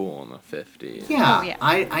super cool in the 50s. Yeah, Oh, yeah.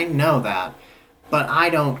 I know that, but I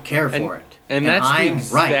don't care for it. And that's the I'm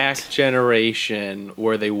exact generation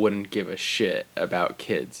where they wouldn't give a shit about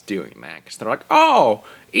kids doing that. Because they're like, oh,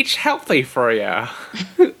 it's healthy for you.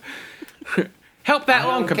 Help that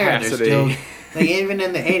lung capacity. Like, even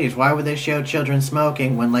in the 80s, why would they show children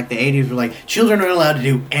smoking when, like, the 80s were like, children aren't allowed to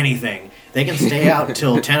do anything. They can stay out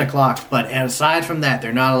till 10 o'clock, but aside from that,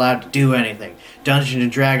 they're not allowed to do anything. Dungeons and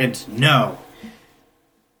Dragons, no.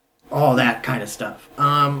 All that kind of stuff.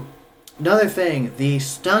 Another thing, the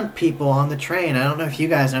stunt people on the train, I don't know if you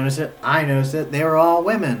guys noticed it, I noticed it, they were all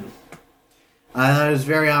women. I thought it was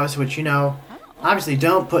very obvious, which, obviously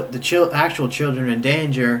don't put the actual children in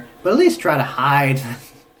danger, but at least try to hide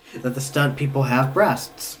that the stunt people have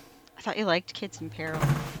breasts. I thought you liked Kids in Peril.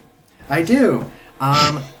 I do.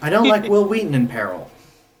 I don't like Will Wheaton in Peril.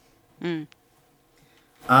 I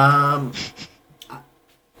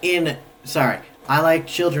like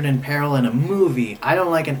Children in Peril in a movie. I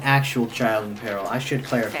don't like an actual child in peril. I should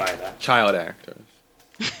clarify that. Child actors.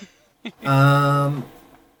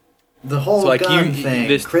 The whole gun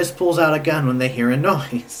thing. Chris pulls out a gun when they hear a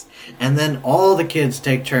noise. And then all the kids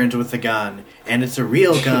take turns with the gun. And it's a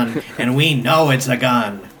real gun. And we know it's a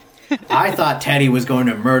gun. I thought Teddy was going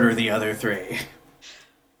to murder the other three.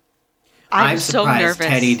 I'm so surprised nervous.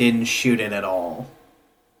 Teddy didn't shoot it at all.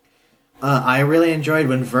 I really enjoyed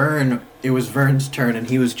when it was Vern's turn and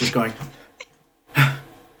he was just going...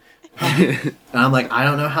 and I'm like, I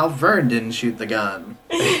don't know how Vern didn't shoot the gun.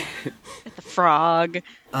 The frog.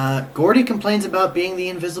 Gordy complains about being the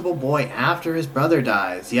invisible boy after his brother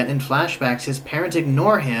dies, yet in flashbacks his parents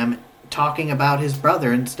ignore him, talking about his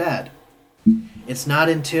brother instead. It's not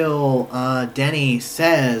until Denny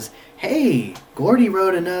says, hey, Gordy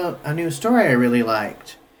wrote a new story I really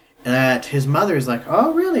liked, that his mother's like,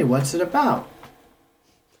 oh really, what's it about?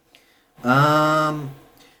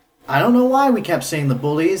 I don't know why we kept seeing the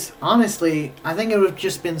bullies. Honestly, I think it would have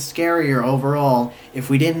just been scarier overall if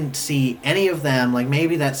we didn't see any of them, like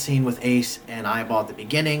maybe that scene with Ace and Eyeball at the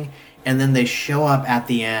beginning, and then they show up at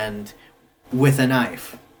the end with a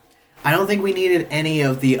knife. I don't think we needed any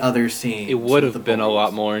of the other scenes. It would have been a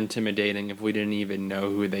lot more intimidating if we didn't even know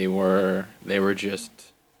who they were. They were just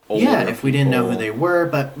older if we didn't know people. who they were,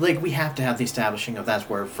 but like we have to have the establishing of that's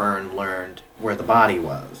where Vern learned where the body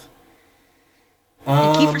was.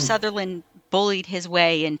 And Kiefer Sutherland bullied his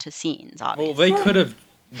way into scenes, obviously. Well,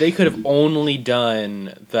 they could have only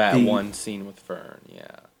done that one scene with Vern,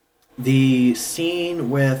 yeah. The scene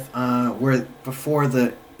with where before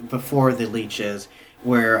the leeches,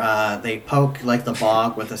 where they poke like the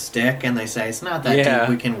bog with a stick and they say it's not that deep,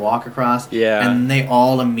 we can walk across. Yeah. And they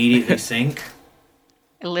all immediately sink.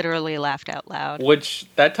 I literally laughed out loud. Which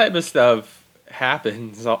that type of stuff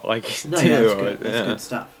happens too. That's good. That's good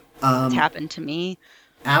stuff. It's happened to me.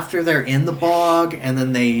 After they're in the bog and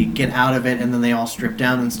then they get out of it and then they all strip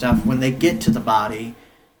down and stuff, when they get to the body,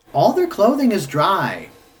 all their clothing is dry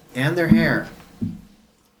and their hair.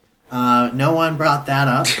 No one brought that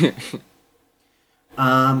up.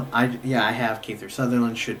 I have Kiefer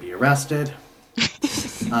Sutherland should be arrested.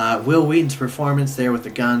 Will Wheaton's performance there with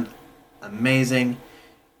the gun, amazing.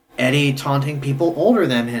 Eddie taunting people older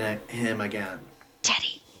than him again.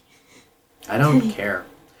 Teddy. I don't care.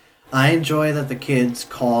 I enjoy that the kids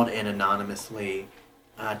called in anonymously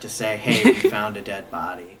to say, hey, we found a dead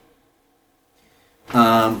body.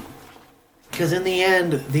 Because in the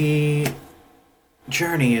end, the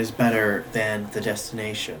journey is better than the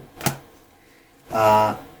destination.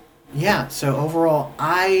 So overall,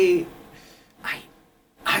 I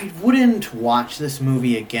wouldn't watch this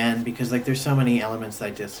movie again because like there's so many elements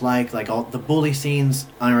I dislike. Like all the bully scenes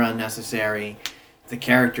are unnecessary. The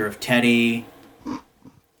character of Teddy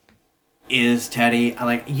is Teddy.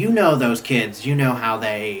 Those kids. You know how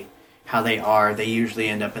they are. They usually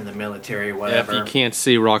end up in the military or whatever. Yeah, if you can't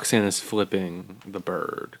see, Roxanne is flipping the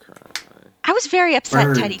bird currently. I was very upset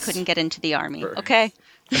Birds. Teddy couldn't get into the army, Birds. okay?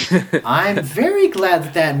 I'm very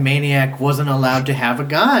glad that maniac wasn't allowed to have a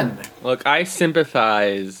gun. Look, I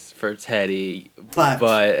sympathize for Teddy, But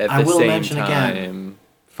at I the will same mention time, again,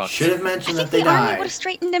 fuck. should have I mentioned think that they the army died. would have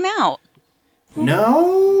straightened him out.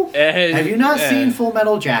 No? Have you not seen Full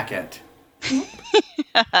Metal Jacket?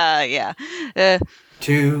 Yeah.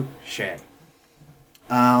 Touche.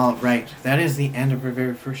 All right, that is the end of our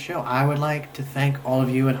very first show. I would like to thank all of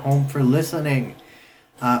you at home for listening.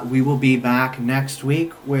 We will be back next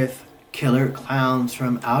week with Killer Clowns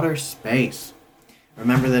from Outer Space.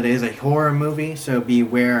 Remember that it is a horror movie, so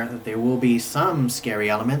beware that there will be some scary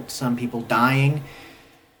elements, some people dying.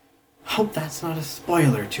 Hope that's not a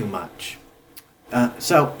spoiler too much.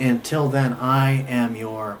 So, until then, I am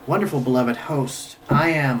your wonderful, beloved host. I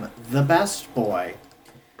am the best boy,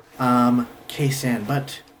 Ksan.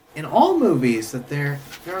 But in all movies, that there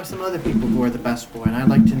are some other people who are the best boy, and I'd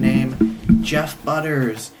like to name Jeff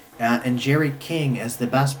Butters and Jerry King as the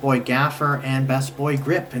best boy Gaffer and best boy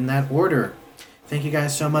Grip in that order. Thank you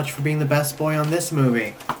guys so much for being the best boy on this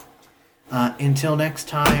movie. Until next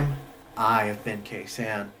time, I have been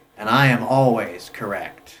Ksan, and I am always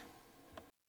correct.